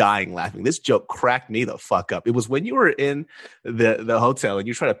fucking dying laughing. This joke cracked me the fuck up. It was when you were in the hotel and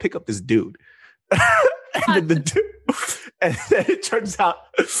you try to pick up this dude. and then it turns out,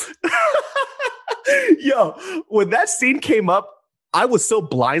 when that scene came up, I was so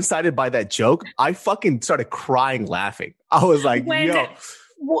blindsided by that joke. I fucking started crying laughing. I was like,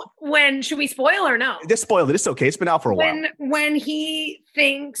 When should we spoil or no? Just spoil it. It's okay. It's been out for a while.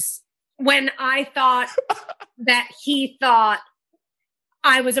 When I thought that he thought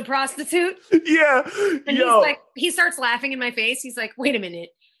I was a prostitute. Yeah. And he starts laughing in my face. He's like, wait a minute.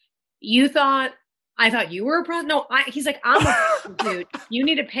 I thought you were a prostitute? No, he's like, I'm a prostitute. You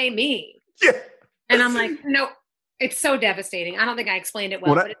need to pay me. Yeah. And I'm like, no, it's so devastating. I don't think I explained it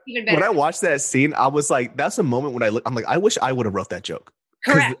well, but it's even better. When I watched that scene, I was like, that's a moment when I'm like, I wish I would have wrote that joke.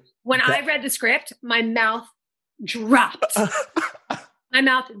 Correct. When I read the script, my mouth dropped. My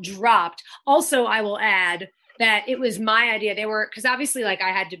mouth dropped. Also, I will add that it was my idea. They were, because obviously like I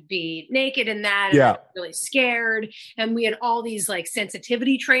had to be naked in that, and I was really scared. And we had all these like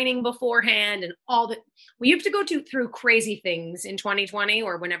sensitivity training beforehand, and all that we have to go through crazy things in 2020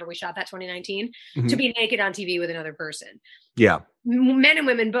 or whenever we shot that 2019 to be naked on TV with another person. Yeah. Men and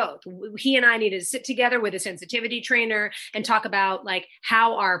women both. He and I needed to sit together with a sensitivity trainer and talk about like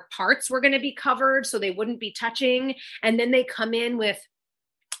how our parts were going to be covered so they wouldn't be touching. And then they come in with,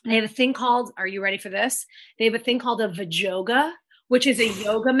 they have a thing called, are you ready for this? They have a thing called a vajoga, which is a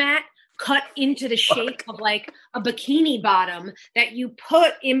yoga mat cut into the shape of like a bikini bottom that you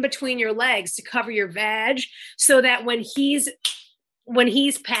put in between your legs to cover your vag, so that when he's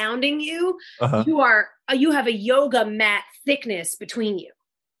pounding you, you have a yoga mat thickness between you.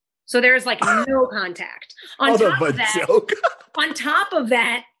 So there's like no contact. On top of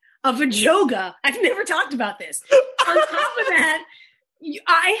that, a vajoga. I've never talked about this. On top of that,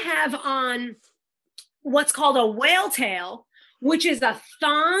 I have on what's called a whale tail, which is a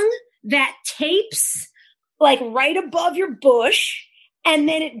thong that tapes like right above your bush, and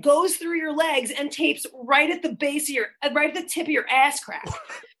then it goes through your legs and tapes right at the base of right at the tip of your ass crack.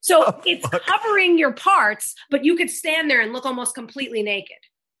 So it's covering your parts, but you could stand there and look almost completely naked.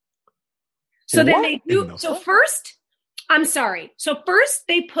 So then they do. So first they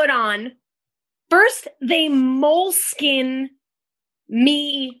moleskin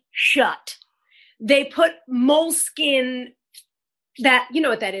me shut. They put moleskin, that, you know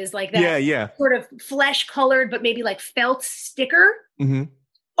what that is, like that sort of flesh colored, but maybe like felt sticker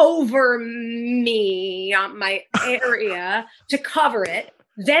over me on my area to cover it.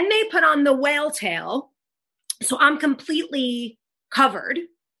 Then they put on the whale tail, so I'm completely covered.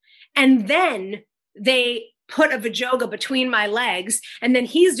 And then they put a vajoga between my legs, and then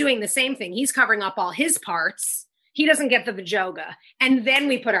he's doing the same thing. He's covering up all his parts. He doesn't get the vajoga. And then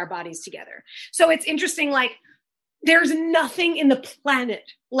we put our bodies together. So it's interesting, like, there's nothing in the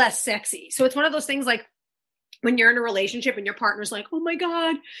planet less sexy. So it's one of those things like when you're in a relationship and your partner's like, oh my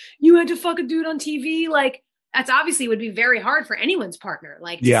God, you had to fuck a dude on TV. Like, that's obviously would be very hard for anyone's partner.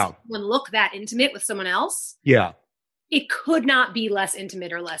 Like, to see someone look that intimate with someone else. Yeah. It could not be less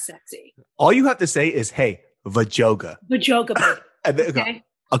intimate or less sexy. All you have to say is, hey, vajoga. Vajoga, baby.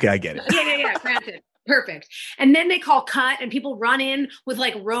 Okay, I get it. Yeah. Granted. Perfect. And then they call cut, and people run in with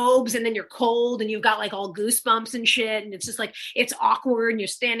like robes, and then you're cold and you've got like all goosebumps and shit. And it's just like, it's awkward and you're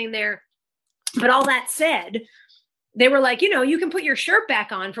standing there. But all that said, they were like, you can put your shirt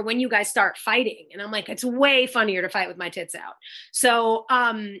back on for when you guys start fighting. And I'm like, it's way funnier to fight with my tits out. So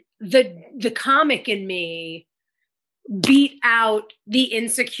the comic in me beat out the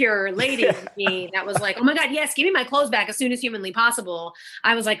insecure lady in me that was like, oh my God, yes, give me my clothes back as soon as humanly possible.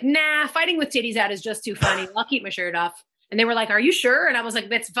 I was like, nah, fighting with titties out is just too funny. I'll keep my shirt off. And they were like, are you sure? And I was like,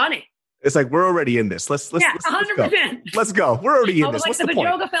 that's funny. It's like, we're already in this. Let's 100%. Let's go. We're already in this. What's the point? The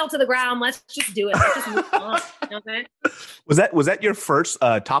vajoga fell to the ground. Let's just do it. Let's just move on. You know what I'm saying? Was that your first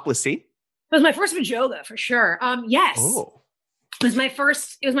topless scene? It was my first vajoga for sure. Yes. Oh. It was my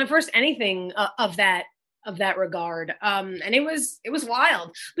first anything of that regard. And it was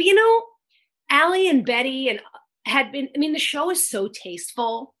wild. But Allie and Betty the show is so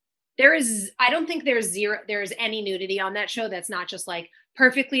tasteful. I don't think there's any nudity on that show that's not just like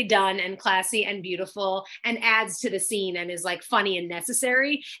perfectly done and classy and beautiful and adds to the scene and is like funny and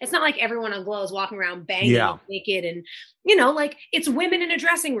necessary. It's not like everyone on Glow is walking around banging naked and, like it's women in a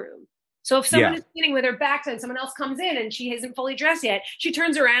dressing room. So if someone is sitting with her back to and someone else comes in and she isn't fully dressed yet, she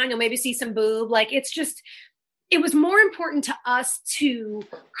turns around, you'll maybe see some boob. Like, it was more important to us to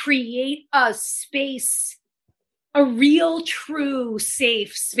create a space, a real, true,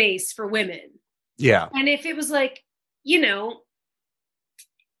 safe space for women. Yeah. And if it was like,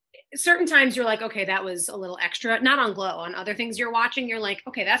 certain times you're like, okay, that was a little extra. Not on Glow. On other things you're watching, you're like,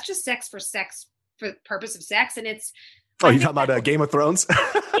 okay, that's just sex for the purpose of sex. And it's, oh, you talking about Game of Thrones?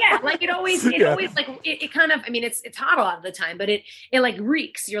 Yeah, like it always like it kind of. I mean, it's hot a lot of the time, but it like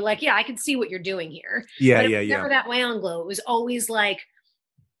reeks. You're like, yeah, I can see what you're doing here. Yeah, but it was never that way on Glow. It was always like,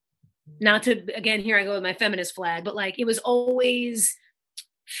 not to again, here I go with my feminist flag, but like it was always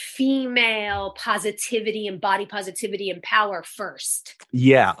female positivity and body positivity and power first.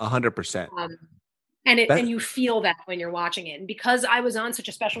 Yeah, 100%. And you feel that when you're watching it. And because I was on such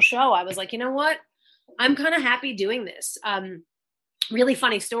a special show, I was like, you know what? I'm kind of happy doing this. Really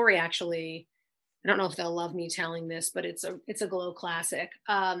funny story, actually. I don't know if they'll love me telling this, but it's a Glow classic.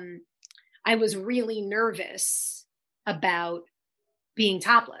 I was really nervous about being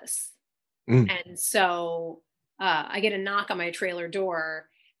topless. And so I get a knock on my trailer door,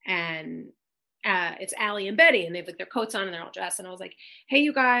 and it's Allie and Betty, and they've like their coats on and they're all dressed. And I was like, hey,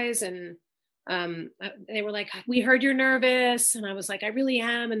 you guys. And they were like, we heard you're nervous. And I was like, I really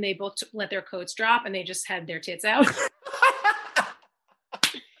am. And they both let their coats drop and they just had their tits out.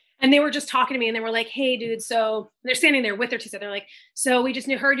 And they were just talking to me and they were like, hey dude, so they're standing there with their tits out. They're like, so we just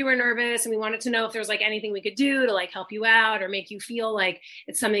heard you were nervous and we wanted to know if there was like anything we could do to like help you out or make you feel like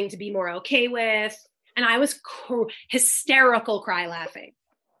it's something to be more okay with. And I was hysterical cry laughing.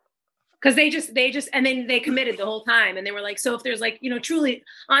 Because they just, and then they committed the whole time. And they were like, so if there's like, truly,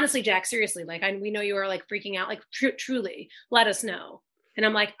 honestly, Jack, seriously, like, we know you are like freaking out, like truly let us know. And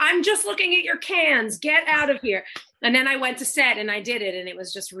I'm like, I'm just looking at your cans, get out of here. And then I went to set and I did it. And it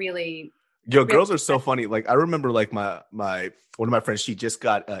was just really. Girls are so funny. Like, I remember like one of my friends, she just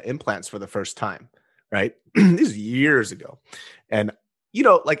got implants for the first time. Right. This is years ago. And,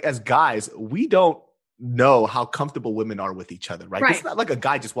 like as guys, we don't know how comfortable women are with each other, right? It's not like a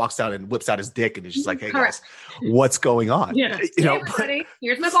guy just walks out and whips out his dick and is just like, hey guys, what's going on? Yeah. Hey,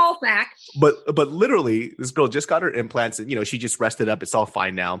 here's my ball sack. But literally this girl just got her implants and, she just rested up. It's all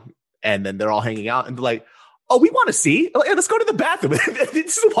fine now. And then they're all hanging out and they're like, oh, we want to see. Like, let's go to the bathroom. They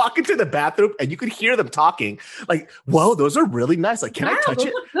just walk into the bathroom and you could hear them talking like, whoa, those are really nice. Like, can I touch it?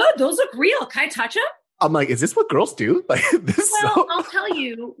 Those look good. Those look real. Can I touch them? I'm like, is this what girls do? Like, I'll tell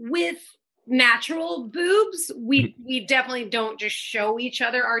you, with natural boobs, we definitely don't just show each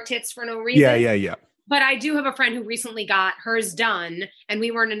other our tits for no reason. Yeah. But I do have a friend who recently got hers done, and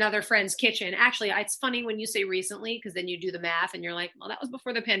we were in another friend's kitchen. Actually, it's funny when you say recently, because then you do the math and you're like, well, that was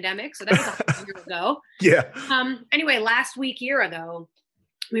before the pandemic, so that was a year ago. Yeah. Anyway, last year ago,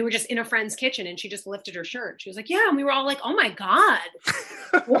 we were just in a friend's kitchen, and she just lifted her shirt. She was like, yeah, and we were all like, oh my God,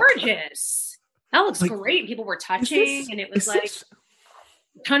 gorgeous. That looks like, great. People were touching, and it was like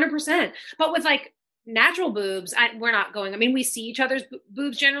 100%. But with like natural boobs, we're not going. I mean, we see each other's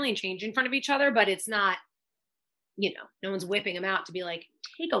boobs generally and change in front of each other, but it's not, no one's whipping them out to be like,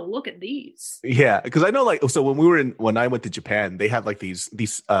 take a look at these. Yeah, because I know, like, so when I went to Japan, they have like these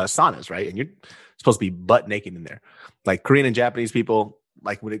saunas, right? And you're supposed to be butt naked in there. Like Korean and Japanese people,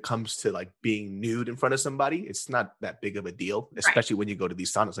 like when it comes to like being nude in front of somebody, it's not that big of a deal, especially when you go to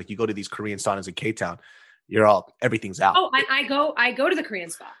these saunas. Like you go to these Korean saunas in K-Town, everything's out. Oh, I go to the Korean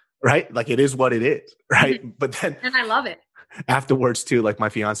spa. Right? Like it is what it is, right? Mm-hmm. But then, and I love it. Afterwards too, like my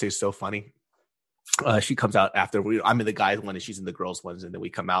fiance is so funny. She comes out after I'm in the guys one and she's in the girls ones, and then we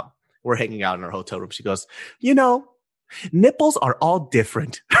come out. We're hanging out in our hotel room. She goes, nipples are all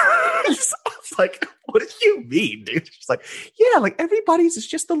different. I was like, what do you mean, dude? She's like, yeah, like everybody's is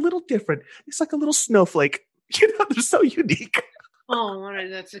just a little different. It's like a little snowflake. They're so unique. Oh,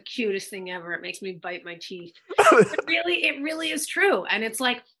 that's the cutest thing ever. It makes me bite my teeth. It really is true. And it's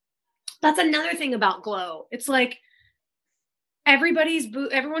like, that's another thing about Glow. It's like everyone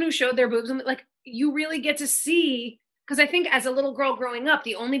who showed their boobs, like you really get to see, because I think as a little girl growing up,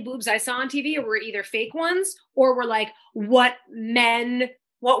 the only boobs I saw on TV were either fake ones or were like what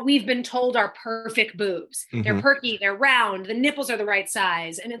we've been told are perfect boobs. Mm-hmm. They're perky, they're round, the nipples are the right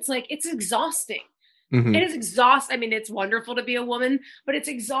size. And it's like, it's exhausting. Mm-hmm. It is exhausting. I mean, it's wonderful to be a woman, but it's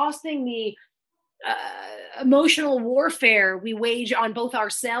exhausting the emotional warfare we wage on both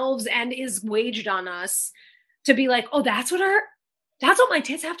ourselves and is waged on us to be like, oh, that's what my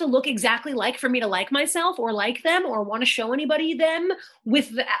tits have to look exactly like for me to like myself or like them or want to show anybody them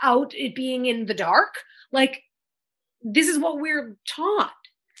without it being in the dark. Like, this is what we're taught.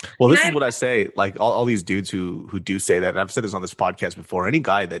 Well, this is what I say, like all these dudes who do say that, and I've said this on this podcast before, any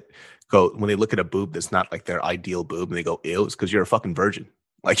guy that when they look at a boob that's not like their ideal boob and they go, ew, it's because you're a fucking virgin.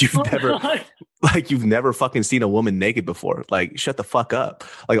 Like you've never fucking seen a woman naked before. Like, shut the fuck up.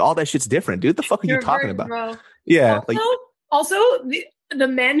 Like all that shit's different, dude. The fuck are you talking about? Bro. Yeah. Also the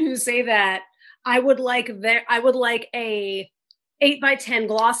men who say that, I would like a 8x10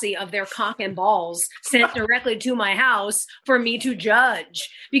 glossy of their cock and balls sent directly to my house for me to judge,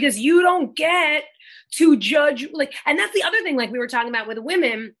 because you don't get to judge. Like, and that's the other thing, like we were talking about with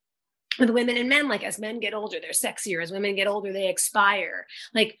women and men, like as men get older, they're sexier. As women get older, they expire.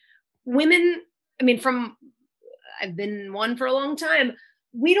 Like women, I mean, I've been one for a long time.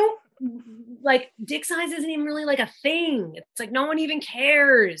 We don't, like, dick size isn't even really like a thing. It's like, no one even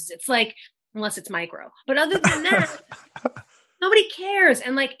cares. It's like, unless it's micro. But other than that, nobody cares.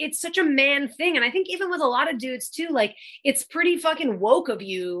 And like, it's such a man thing. And I think even with a lot of dudes too, like it's pretty fucking woke of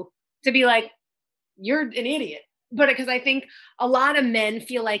you to be like, you're an idiot. But because I think a lot of men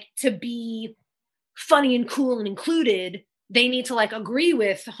feel like to be funny and cool and included, they need to like agree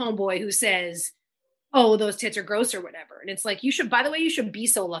with the homeboy who says, oh, those tits are gross or whatever. And it's like, you should be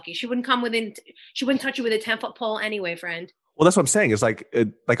so lucky. She wouldn't touch you with a 10-foot pole anyway, friend. Well, that's what I'm saying. It's like,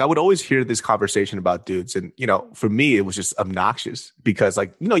 I would always hear this conversation about dudes. And, for me, it was just obnoxious because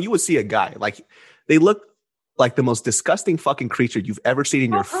you would see a guy, like they look like the most disgusting fucking creature you've ever seen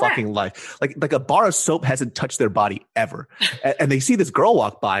in your fucking life. Like a bar of soap hasn't touched their body ever. And they see this girl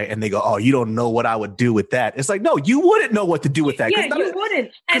walk by and they go, oh, you don't know what I would do with that. It's like, no, you wouldn't know what to do with that. Yeah, you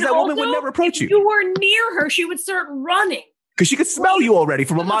wouldn't. Because that woman would never approach you. If you were near her, she would start running. Because she could smell you already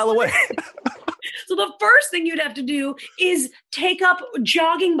from a mile away. So the first thing you'd have to do is take up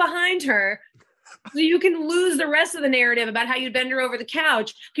jogging behind her so you can lose the rest of the narrative about how you'd bend her over the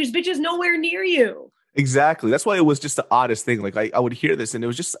couch because bitch is nowhere near you. Exactly. That's why it was just the oddest thing. Like I would hear this and it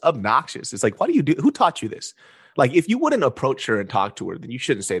was just obnoxious. It's like, why do you do? Who taught you this? Like, if you wouldn't approach her and talk to her, then you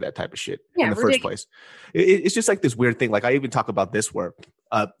shouldn't say that type of shit in the first place. It's just like this weird thing. Like I even talk about this where,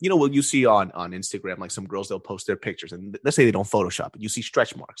 what you see on Instagram, like some girls, they'll post their pictures and let's say they don't Photoshop it. You see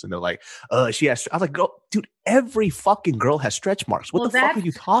stretch marks and they're like, she has, I was like, girl, dude, every fucking girl has stretch marks. What the fuck are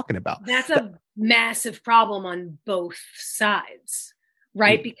you talking about? That's a massive problem on both sides.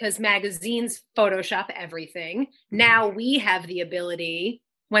 Right? Because magazines Photoshop everything. Now we have the ability,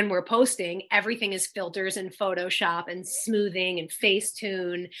 when we're posting, everything is filters and Photoshop and smoothing and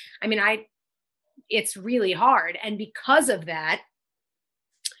Facetune. I mean, it's really hard. And because of that,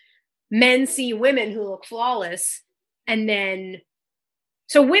 men see women who look flawless. And then,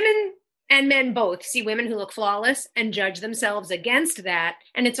 so women and men both see women who look flawless and judge themselves against that.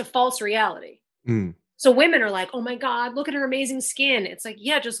 And it's a false reality. Mm. So women are like, oh my God, look at her amazing skin. It's like,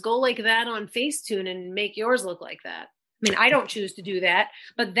 yeah, just go like that on Facetune and make yours look like that. I mean, I don't choose to do that,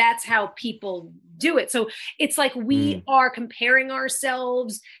 but that's how people do it. So it's like we are comparing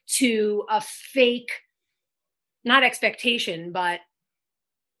ourselves to a fake, not expectation, but.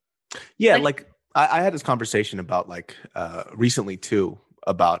 Yeah, like I had this conversation about recently too,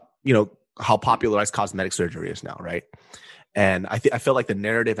 about, how popularized cosmetic surgery is now, right? And I feel like the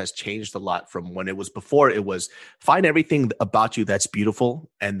narrative has changed a lot from when it was before. It was find everything about you that's beautiful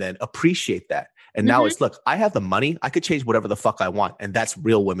and then appreciate that. And now it's, look, I have the money. I could change whatever the fuck I want. And that's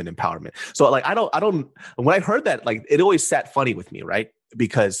real women empowerment. So like, I don't, when I heard that, like, it always sat funny with me, right?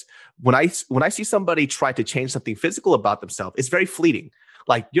 Because when I see somebody try to change something physical about themselves, it's very fleeting.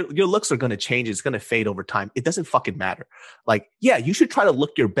 Like your looks are going to change. It's going to fade over time. It doesn't fucking matter. Like, yeah, you should try to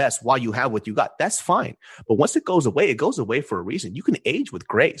look your best while you have what you got. That's fine. But once it goes away for a reason. You can age with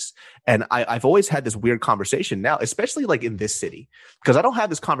grace. And I've always had this weird conversation now, especially like in this city, because I don't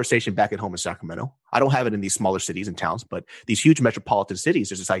have this conversation back at home in Sacramento. I don't have it in these smaller cities and towns, but these huge metropolitan cities,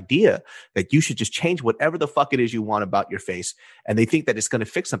 there's this idea that you should just change whatever the fuck it is you want about your face. And they think that it's going to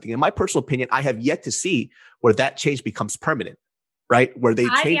fix something. In my personal opinion, I have yet to see where that change becomes permanent. Right? Where they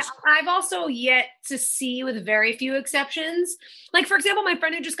change. I've also yet to see, with very few exceptions. Like, for example, my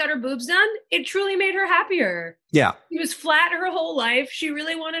friend who just got her boobs done, it truly made her happier. Yeah. She was flat her whole life. She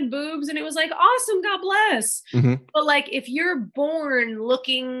really wanted boobs. And it was like, awesome, God bless. Mm-hmm. But like, if you're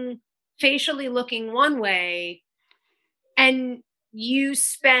born facially looking one way, and you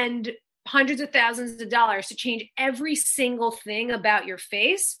spend hundreds of thousands of dollars to change every single thing about your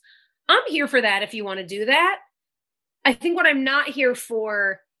face, I'm here for that if you want to do that. I think what I'm not here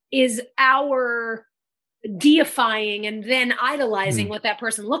for is our deifying and then idolizing what that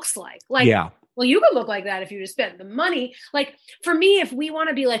person looks like. Like, well, you could look like that if you just spent the money. Like, for me, if we want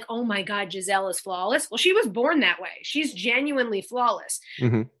to be like, oh my God, Giselle is flawless. Well, she was born that way. She's genuinely flawless.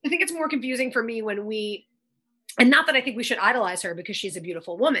 Mm-hmm. I think it's more confusing for me when and not that I think we should idolize her because she's a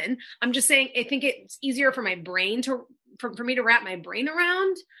beautiful woman. I'm just saying, I think it's easier for my brain for me to wrap my brain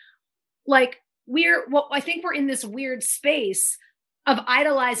around. Like, I think we're in this weird space of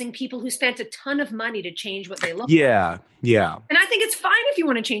idolizing people who spent a ton of money to change what they look like. Yeah. And I think it's fine if you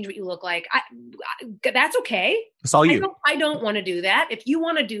want to change what you look like. That's okay. It's all you. I don't want to do that. If you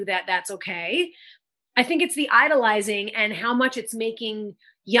want to do that, that's okay. I think it's the idolizing and how much it's making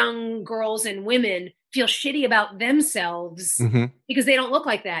young girls and women feel shitty about themselves because they don't look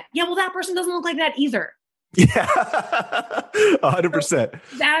like that. Yeah, well, that person doesn't look like that either. Yeah, 100%.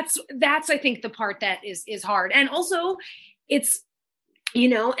 So that's I think the part that is hard. And also it's,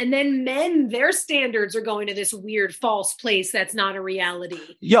 and then men, their standards are going to this weird false place that's not a reality.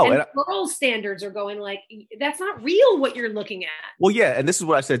 And girls' standards are going like, that's not real what you're looking at. Well, yeah. And this is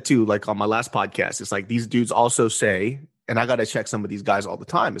what I said too, like on my last podcast. It's like these dudes also say, and I got to check some of these guys all the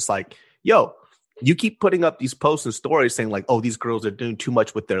time. It's like, yo, you keep putting up these posts and stories saying like, oh, these girls are doing too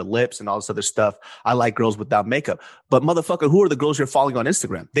much with their lips and all this other stuff. I like girls without makeup. But motherfucker, who are the girls you're following on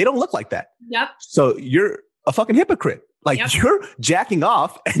Instagram? They don't look like that. Yep. So you're a fucking hypocrite. Like you're jacking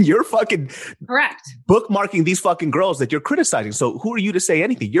off and you're fucking correct bookmarking these fucking girls that you're criticizing. So who are you to say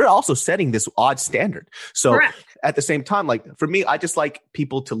anything? You're also setting this odd standard. So, correct. at the same time, like for me, I just like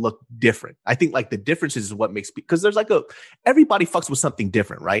people to look different. I think like the differences is what makes, because there's like everybody fucks with something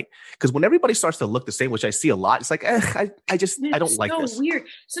different, right? Because when everybody starts to look the same, which I see a lot, it's like, I don't like this. It's so weird.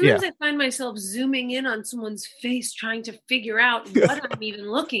 Sometimes I find myself zooming in on someone's face, trying to figure out what I'm even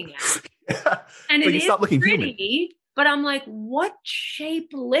looking at. Yeah. And it is pretty, human. But I'm like, what shape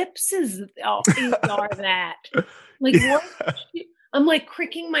lips are that? Like, what? I'm like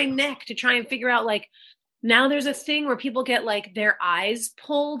cricking my neck to try and figure out, like, now there's a thing where people get like their eyes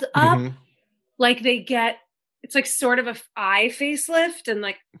pulled up. Mm-hmm. Like it's like sort of a eye facelift, and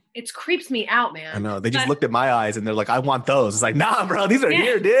like, it creeps me out, man. I know. They just looked at my eyes and they're like, I want those. It's like, nah, bro, these are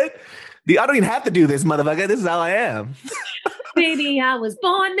here, dude. I don't even have to do this, motherfucker. This is how I am. Baby, I was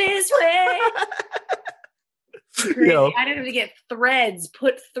born this way. You know, I don't have to get threads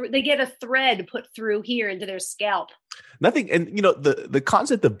put through. They get a thread put through here into their scalp. Nothing. And, you know, the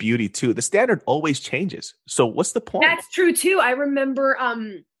concept of beauty, too, the standard always changes. So what's the point? That's true, too. I remember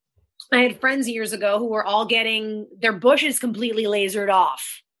I had friends years ago who were all getting their bushes completely lasered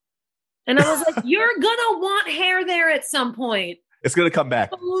off. And I was like, you're going to want hair there at some point. It's going to come back.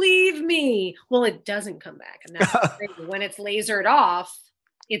 Believe me. Well, it doesn't come back. And that's crazy. When it's lasered off,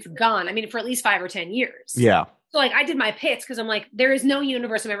 it's gone. I mean, for at least 5 or 10 years. Yeah. So like I did my pits because I'm like, there is no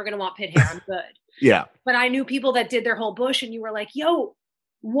universe I'm ever going to want pit hair. I'm good. Yeah. But I knew people that did their whole bush, and you were like, yo,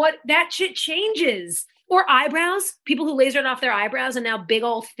 what? That shit changes. Or eyebrows. People who lasered off their eyebrows and now big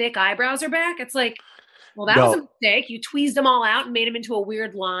old thick eyebrows are back. It's like, well, that was a mistake. You tweezed them all out and made them into a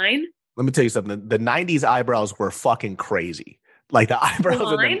weird line. Let me tell you something. The 90s eyebrows were fucking crazy. Like the eyebrows. The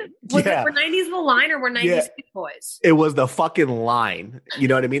line? Was it for 90s the line, or were 90s Fit Boys? It was the fucking line. You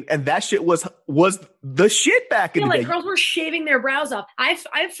know what I mean? And that shit was the shit back in the day. Girls were shaving their brows off. I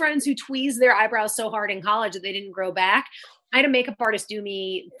have friends who tweezed their eyebrows so hard in college that they didn't grow back. I had a makeup artist do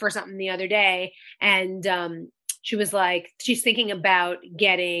me for something the other day, and she was like, she's thinking about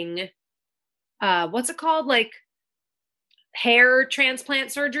getting, what's it called? Like hair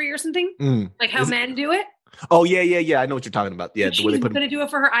transplant surgery or something? Like how men do it? Oh, yeah. I know what you're talking about. Yeah. She's going to do it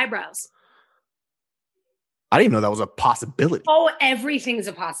for her eyebrows. I didn't even know that was a possibility. Oh, everything's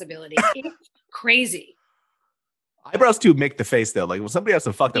a possibility. It's crazy. Eyebrows, too, make the face, though. Like, when somebody has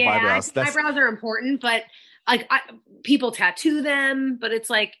some fucked up eyebrows. Eyebrows are important, but like people tattoo them, but it's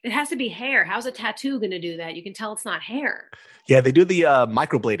like, it has to be hair. How's a tattoo going to do that? You can tell it's not hair. Yeah, they do the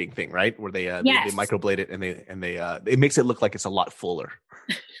microblading thing, right? Where they microblade it, and they it makes it look like it's a lot fuller.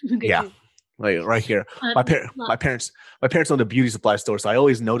 Yeah. Like right here, my parents owned a beauty supply store, so I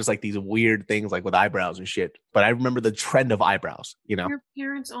always notice like these weird things like with eyebrows and shit. But I remember the trend of eyebrows. You know, your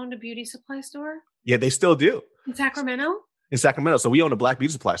parents owned a beauty supply store. Yeah, they still do in Sacramento. So we own a black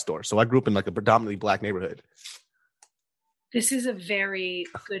beauty supply store. So I grew up in like a predominantly black neighborhood. This is a very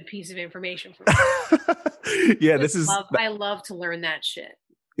good piece of information for me. Yeah, I love to learn that shit.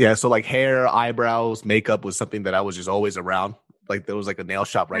 Yeah, so like hair, eyebrows, makeup was something that I was just always around. Like there was like a nail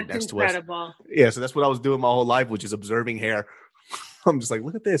shop right next to us. Yeah, so that's what I was doing my whole life, which is observing hair. I'm just like,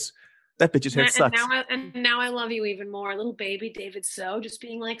 look at this. That bitch's hair sucks. And now I love you even more. Little baby David So, just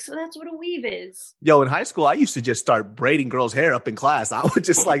being like, so that's what a weave is. Yo, in high school, I used to just start braiding girls' hair up in class. I would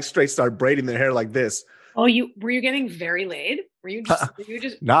just like straight start braiding their hair like this. Oh, were you getting very laid? Were you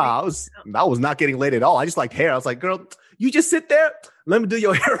just Nah, I was not getting laid at all. I just liked hair. I was like, girl, you just sit there. Let me do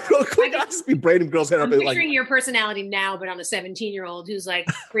your hair real quick. I just be braiding girls' hair. I'm picturing your personality now, but I'm a 17-year-old who's like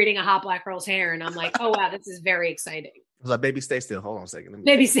braiding a hot black girl's hair, and I'm like, oh wow, this is very exciting. I was like, baby, stay still. Hold on a second.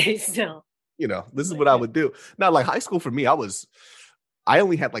 Baby, stay still. You know, this is what I would do. Now, like high school for me, I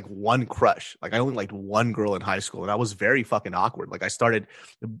only had like one crush. Like I only liked one girl in high school, and I was very fucking awkward. Like I started,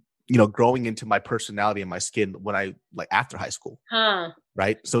 you know, growing into my personality and my skin when I like after high school.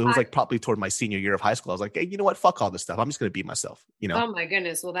 Right. So it was like probably toward my senior year of high school. I was like, hey, you know what? Fuck all this stuff. I'm just going to be myself, you know? Oh my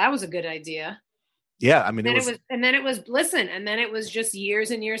goodness. Well, that was a good idea. Yeah. I mean, and then it was just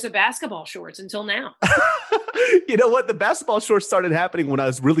years and years of basketball shorts until now. You know what? The basketball shorts started happening when I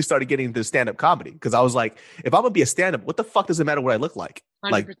was really started getting into stand-up comedy. Cause I was like, if I'm gonna be a stand-up, what the fuck does it matter what I look like?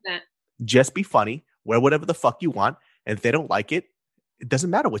 100%. Like, just be funny, wear whatever the fuck you want. And if they don't like it, it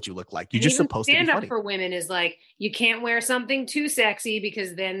doesn't matter what you look like. You're just supposed to be funny. Stand up for women is like, you can't wear something too sexy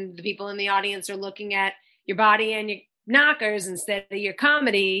because then the people in the audience are looking at your body and your knockers instead of your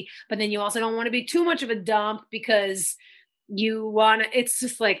comedy. But then you also don't want to be too much of a dump because you want to, it's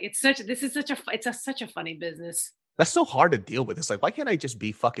just like, it's such a funny business. That's so hard to deal with. It's like, why can't I just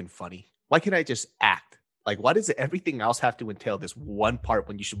be fucking funny? Why can't I just act? Like, why does everything else have to entail this one part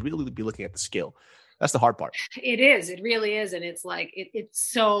when you should really be looking at the skill? That's the hard part. It is. It really is. And it's like,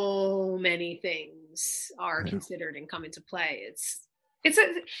 it's so many things are considered and come into play.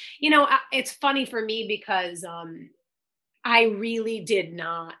 It's funny for me because I really did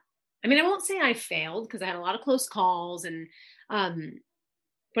not. I mean, I won't say I failed because I had a lot of close calls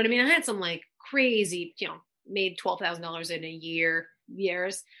but I mean, I had some like crazy, made $12,000 in a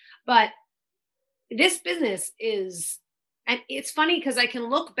years, but this business and it's funny because I can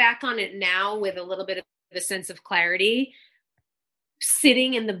look back on it now with a little bit of a sense of clarity,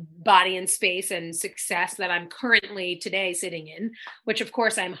 sitting in the body and space and success that I'm currently today sitting in, which of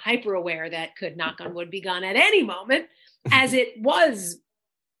course I'm hyper aware that could, knock on wood, be gone at any moment as it was.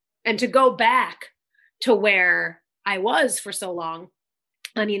 And to go back to where I was for so long,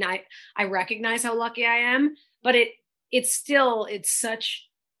 I mean, I recognize how lucky I am, but this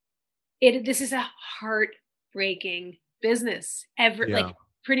is a heartbreaking business like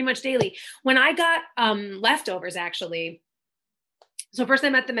pretty much daily. When I got leftovers, actually, so first I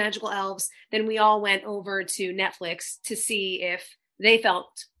met the Magical Elves, then we all went over to Netflix to see if they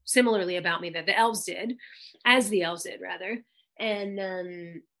felt similarly about me that the elves did, rather. And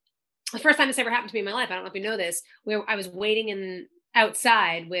the first time this ever happened to me in my life, I don't know if you know this, where I was waiting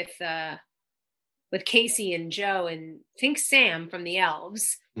outside with Casey and Joe and I think Sam from the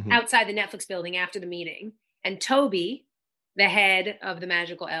Elves outside the Netflix building after the meeting. And Toby, the head of the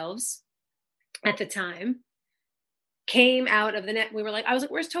Magical Elves at the time, came out of the net. I was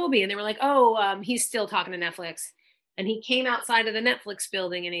like, where's Toby? And they were like, he's still talking to Netflix. And he came outside of the Netflix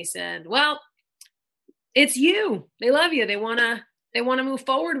building and he said, well, it's you. They love you. They want to move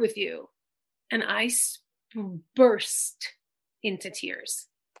forward with you. And I burst into tears.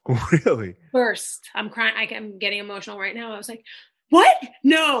 Really? Burst. I'm crying. I'm getting emotional right now. I was like, what?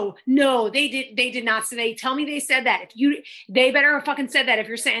 No, they did not say. They tell me they said that. They better have fucking said that. If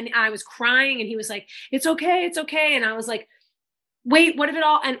you're saying, I was crying and he was like, it's okay. And I was like, wait, what if it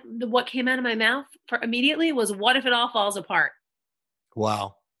all, and what came out of my mouth immediately was, what if it all falls apart?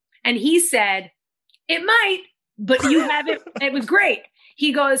 Wow. And he said, it might, but you have it. It was great.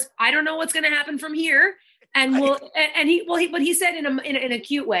 He goes, I don't know what's going to happen from here. And but he said in a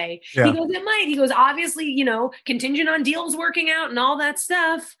cute way, He goes, it might, he goes, obviously, contingent on deals working out and all that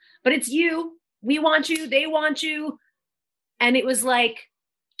stuff, but it's you, we want you, they want you. And it was like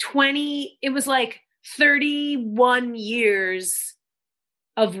 31 years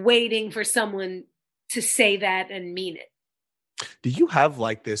of waiting for someone to say that and mean it. Do you have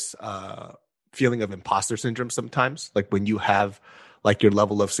like this feeling of imposter syndrome sometimes? Like when you have like your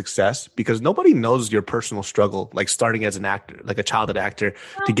level of success, because nobody knows your personal struggle, like starting as an actor, like a childhood actor,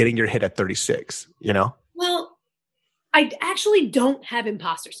 to getting your hit at 36, Well, I actually don't have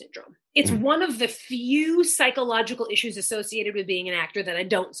imposter syndrome. It's one of the few psychological issues associated with being an actor that I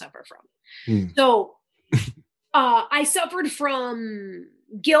don't suffer from. So I suffered from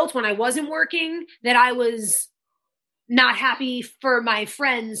guilt when I wasn't working, that I was not happy for my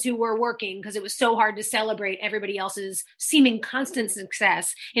friends who were working because it was so hard to celebrate everybody else's seeming constant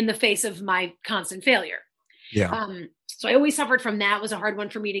success in the face of my constant failure. Yeah. So I always suffered from that. It was a hard one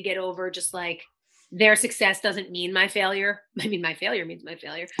for me to get over. Just like their success doesn't mean my failure. I mean, my failure means my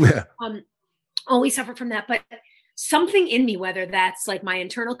failure. Yeah. Always suffered from that. But something in me, whether that's like my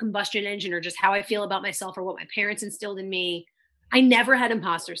internal combustion engine or just how I feel about myself or what my parents instilled in me, I never had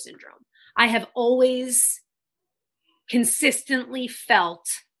imposter syndrome. I have always consistently felt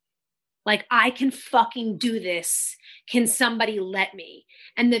like I can fucking do this. Can somebody let me?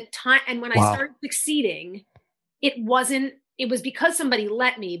 And when I started succeeding, it was because somebody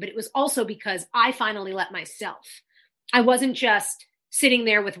let me, but it was also because I finally let myself. I wasn't just sitting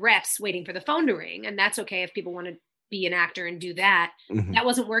there with reps waiting for the phone to ring. And that's okay if people want to be an actor and do that. That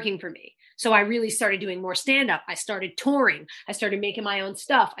wasn't working for me. So I really started doing more stand-up. I started touring. I started making my own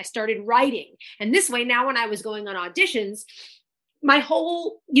stuff. I started writing. And this way, now when I was going on auditions, my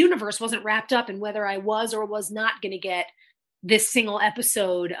whole universe wasn't wrapped up in whether I was or was not going to get this single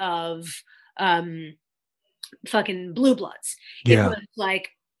episode of fucking Blue Bloods. Yeah. It was like,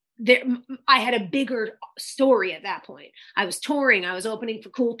 I had a bigger story at that point. I was touring. I was opening for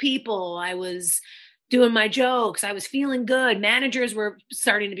cool people. I was doing my jokes. I was feeling good. Managers were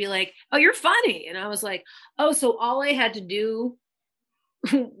starting to be like, oh, you're funny. And I was like, oh, so all I had to do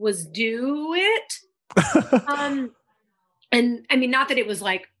was do it. And I mean, not that it was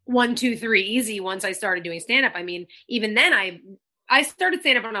like 1, 2, 3 easy once I started doing stand-up. I mean, even then I started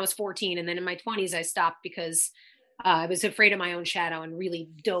stand-up when I was 14. And then in my 20s, I stopped because I was afraid of my own shadow and really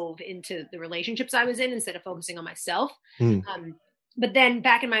dove into the relationships I was in instead of focusing on myself. But then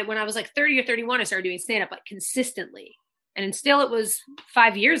back when I was like 30 or 31, I started doing stand-up like consistently. And still it was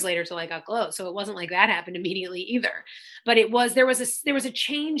 5 years later till I got Glow. So it wasn't like that happened immediately either. But there was a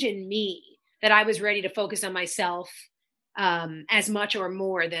change in me that I was ready to focus on myself as much or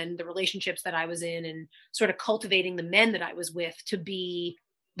more than the relationships that I was in, and sort of cultivating the men that I was with to be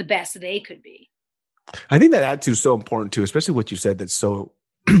the best they could be. I think that attitude is so important too, especially what you said. That's so,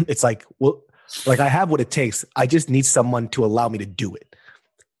 it's like, well, like I have what it takes. I just need someone to allow me to do it,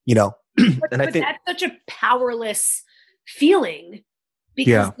 you know? And I think that's such a powerless feeling,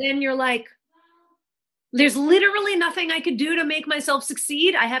 because then you're like, there's literally nothing I could do to make myself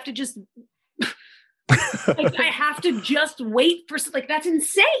succeed. I have to just, I have to just wait for, like, that's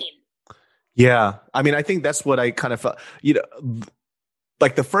insane. Yeah. I mean, I think that's what I kind of felt, you know,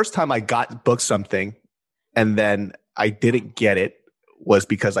 like the first time I booked something and then I didn't get it was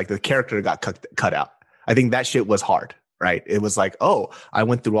because like the character got cut out. I think that shit was hard, right? It was like, oh, I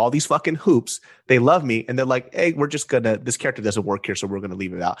went through all these fucking hoops. They love me. And they're like, hey, we're just this character doesn't work here. So we're going to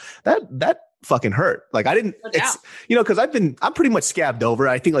leave it out. That fucking hurt. Like I didn't, you know, cause I'm pretty much scabbed over.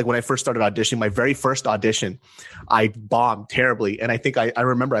 I think like when I first started auditioning, my very first audition, I bombed terribly. And I think I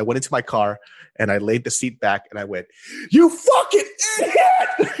remember I went into my car and I laid the seat back and I went, you fucking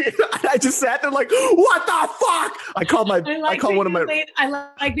idiot. I just sat there like, what the fuck? I called one of my, I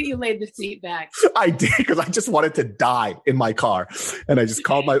like that you laid the seat back. I did, because I just wanted to die in my car. And I just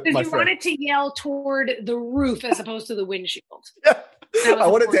called my friend. You wanted to yell toward the roof as opposed to the windshield. I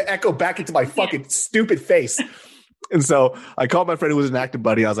wanted to echo back into my fucking stupid face. And so I called my friend who was an acting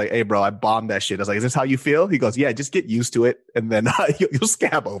buddy. I was like, hey, bro, I bombed that shit. I was like, is this how you feel? He goes, yeah, just get used to it. And then you'll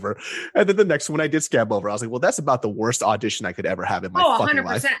scab over. And then the next one I did scab over. I was like, well, that's about the worst audition I could ever have in my fucking 100%.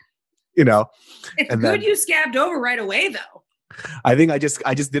 Life. You know, it's good you scabbed over right away, though. I think I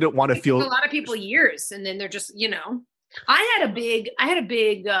just didn't want to feel. A lot of people years, and then they're just, you know, I had a big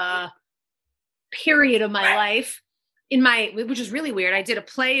period of my life which is really weird. I did a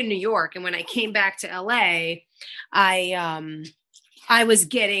play in New York, and when I came back to LA, I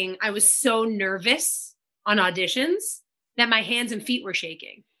was so nervous on auditions that my hands and feet were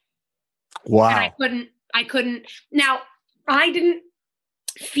shaking. Wow. And I couldn't. Now, I didn't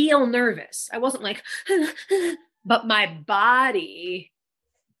feel nervous. I wasn't like, but my body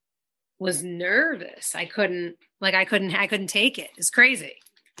was nervous. I couldn't take it. It's crazy.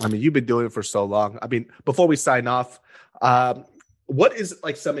 I mean, you've been doing it for so long. I mean, before we sign off, what is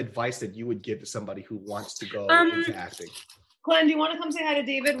like some advice that you would give to somebody who wants to go into acting? Glenn, do you want to come say hi to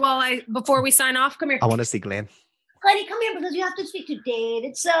David before we sign off? Come here. I want to see Glenn. Glenny, come here, because you have to speak to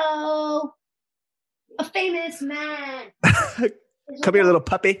David. So, a famous man. Come here, little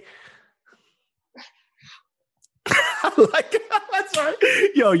puppy. I like it. That's right.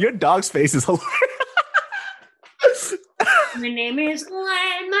 Yo, your dog's face is hilarious. My name is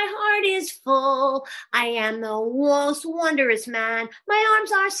Glenn. My heart is full. I am the most wondrous man. My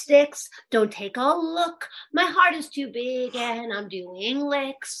arms are sticks. Don't take a look. My heart is too big and I'm doing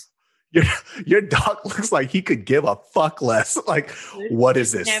licks. Your dog looks like he could give a fuck less. Like, what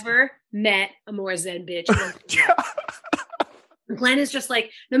is this? Never met a more zen bitch. Glenn is just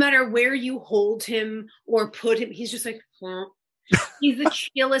like, no matter where you hold him or put him, he's just like, he's the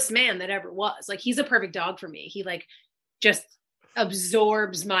chillest man that ever was. Like, he's a perfect dog for me. He like just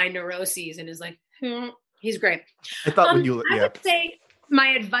absorbs my neuroses and is like, he's great. I thought I would say my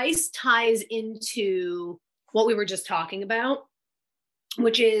advice ties into what we were just talking about,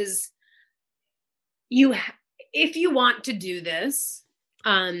 which is if you want to do this,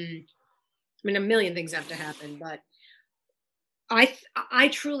 I mean, a million things have to happen, but I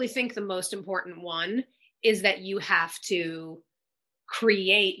truly think the most important one is that you have to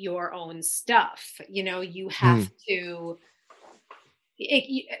create your own stuff. You know, you have to,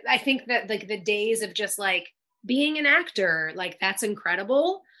 I think that like the days of just like being an actor, like that's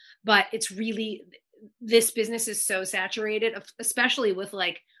incredible, but it's really, this business is so saturated, especially with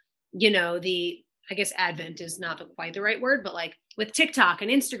like, you know, I guess advent is not quite the right word, but like with TikTok and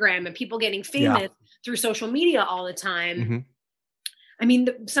Instagram and people getting famous through social media all the time. Mm-hmm. I mean,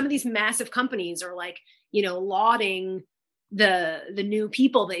 some of these massive companies are like, you know, lauding the new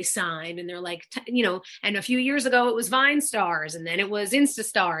people they signed, and they're like, you know, and a few years ago it was Vine stars, and then it was Insta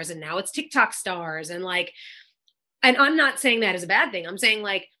stars, and now it's TikTok stars, and like, and I'm not saying that as a bad thing. I'm saying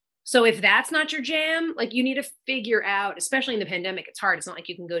like, so if that's not your jam, like you need to figure out, especially in the pandemic, it's hard. It's not like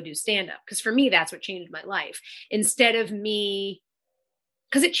you can go do stand-up, because for me, that's what changed my life. Instead of me,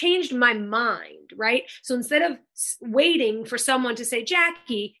 because it changed my mind, right? So instead of waiting for someone to say,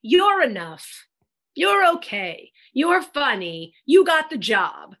 Jackie, you're enough, you're okay, you're funny, you got the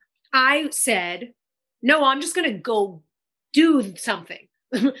job, I said, no, I'm just going to go do something.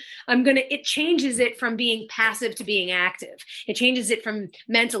 It changes it from being passive to being active. It changes it from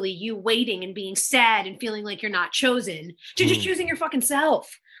mentally you waiting and being sad and feeling like you're not chosen to just choosing your fucking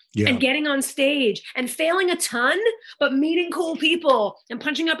self. and getting on stage and failing a ton, but meeting cool people and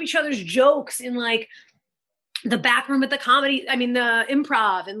punching up each other's jokes in like the back room at the the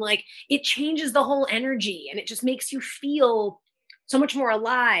improv, and like it changes the whole energy, and it just makes you feel so much more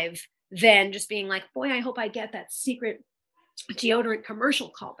alive than just being like, boy, I hope I get that secret deodorant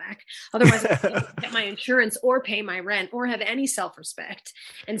commercial callback. Otherwise I can't get my insurance or pay my rent or have any self-respect.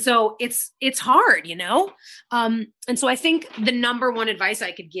 And so it's hard, you know? And so I think the number one advice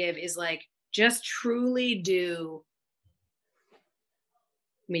I could give is like, just truly do,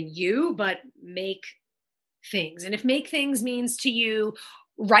 but make things. And if make things means to you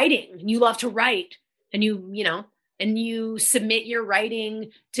writing, and you love to write, and you submit your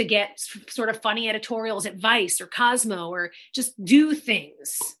writing to get sort of funny editorials at Vice or Cosmo, or just do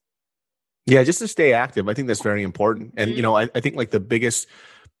things. Yeah, just to stay active. I think that's very important. And, I think like the biggest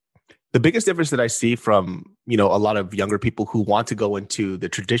difference that I see from, a lot of younger people who want to go into the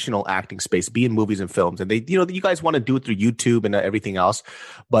traditional acting space, be in movies and films, and they, you guys want to do it through YouTube and everything else.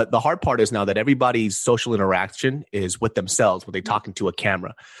 But the hard part is now that everybody's social interaction is with themselves when they talk into a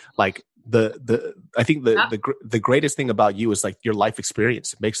camera. Like, I think the greatest thing about you is like your life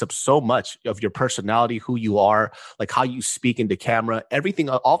experience. It makes up so much of your personality, who you are, like how you speak into camera, everything,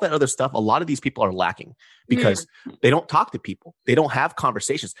 all that other stuff. A lot of these people are lacking because they don't talk to people. They don't have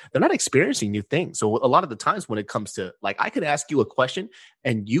conversations. They're not experiencing new things. So a lot of the times when it comes to like, I could ask you a question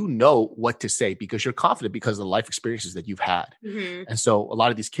and you know what to say because you're confident because of the life experiences that you've had. And so a lot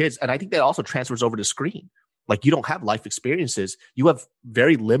of these kids, and I think that also transfers over to screen. Like you don't have life experiences. You have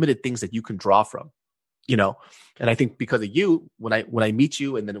very limited things that you can draw from, and I think because of you, when I meet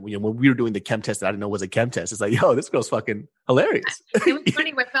you, and then when we were doing the chem test, that I didn't know was a chem test. It's like, yo, this girl's fucking hilarious. It was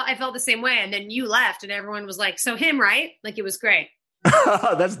funny. I felt the same way. And then you left and everyone was like, so him, right? Like it was great.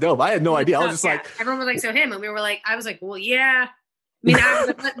 That's dope. I had no idea. I was just like, everyone was like, so him. And we were like, I was like, well, yeah. I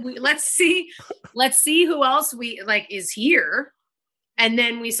was like, let's see who else is here. And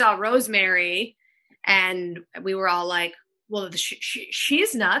then we saw Rosemary. And we were all like, well,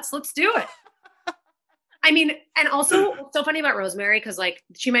 she's nuts. Let's do it. And also what's so funny about Rosemary, because like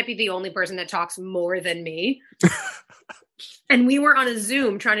she might be the only person that talks more than me. And we were on a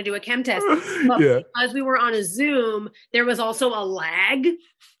Zoom trying to do a chem test. But because we were on a Zoom, there was also a lag.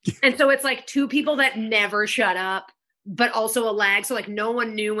 And so it's like two people that never shut up, but also a lag. So like no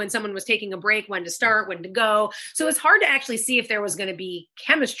one knew when someone was taking a break, when to start, when to go. So it's hard to actually see if there was going to be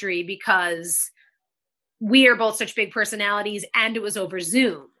chemistry because we are both such big personalities and it was over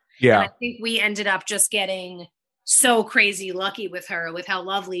Zoom. Yeah. And I think we ended up just getting so crazy lucky with her, with how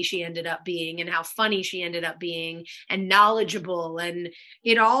lovely she ended up being and how funny she ended up being and knowledgeable. And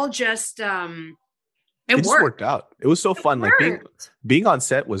it all just, it just worked out. It was so fun. Like being on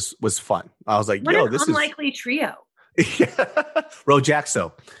set was fun. I was like, yo, this is unlikely trio.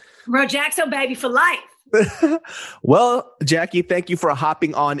 Rojaxo, baby, for life. Well, Jackie, thank you for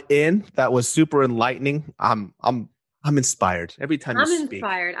hopping on in. That was super enlightening. I'm inspired every time you speak.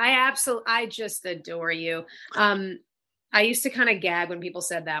 I'm inspired. I just adore you. I used to kind of gag when people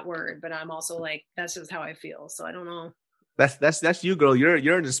said that word, but I'm also like, that's just how I feel. So I don't know. That's you, girl.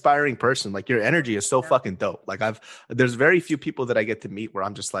 You're an inspiring person. Like your energy is so fucking dope. Like there's very few people that I get to meet where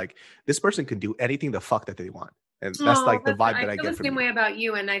I'm just like, this person can do anything the fuck that they want. And that's like the vibe that I get from you. I feel the same way about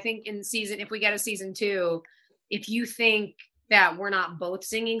you. And I think if we get a season 2, if you think that we're not both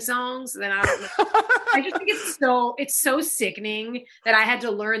singing songs, then I don't know. I just think it's so sickening that I had to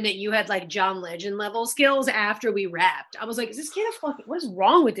learn that you had like John Legend level skills after we rapped. I was like, is this kid what is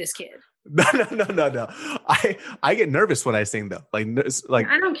wrong with this kid? No. I get nervous when I sing though. Like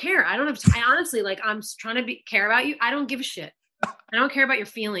I don't care. I honestly, like, I'm trying to care about you. I don't give a shit. I don't care about your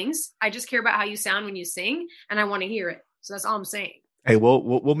feelings. I just care about how you sound when you sing, and I want to hear it. So that's all I'm saying. Hey,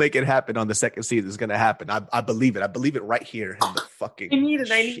 we'll make it happen on the second season. It's gonna happen. I believe it. I believe it right here in the fucking. I need it.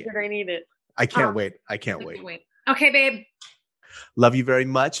 I can't wait. I can't wait. Okay, babe. Love you very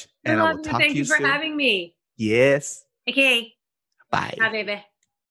much, and I will talk to you soon. Thank you for having me. Yes. Okay. Bye. Bye, baby.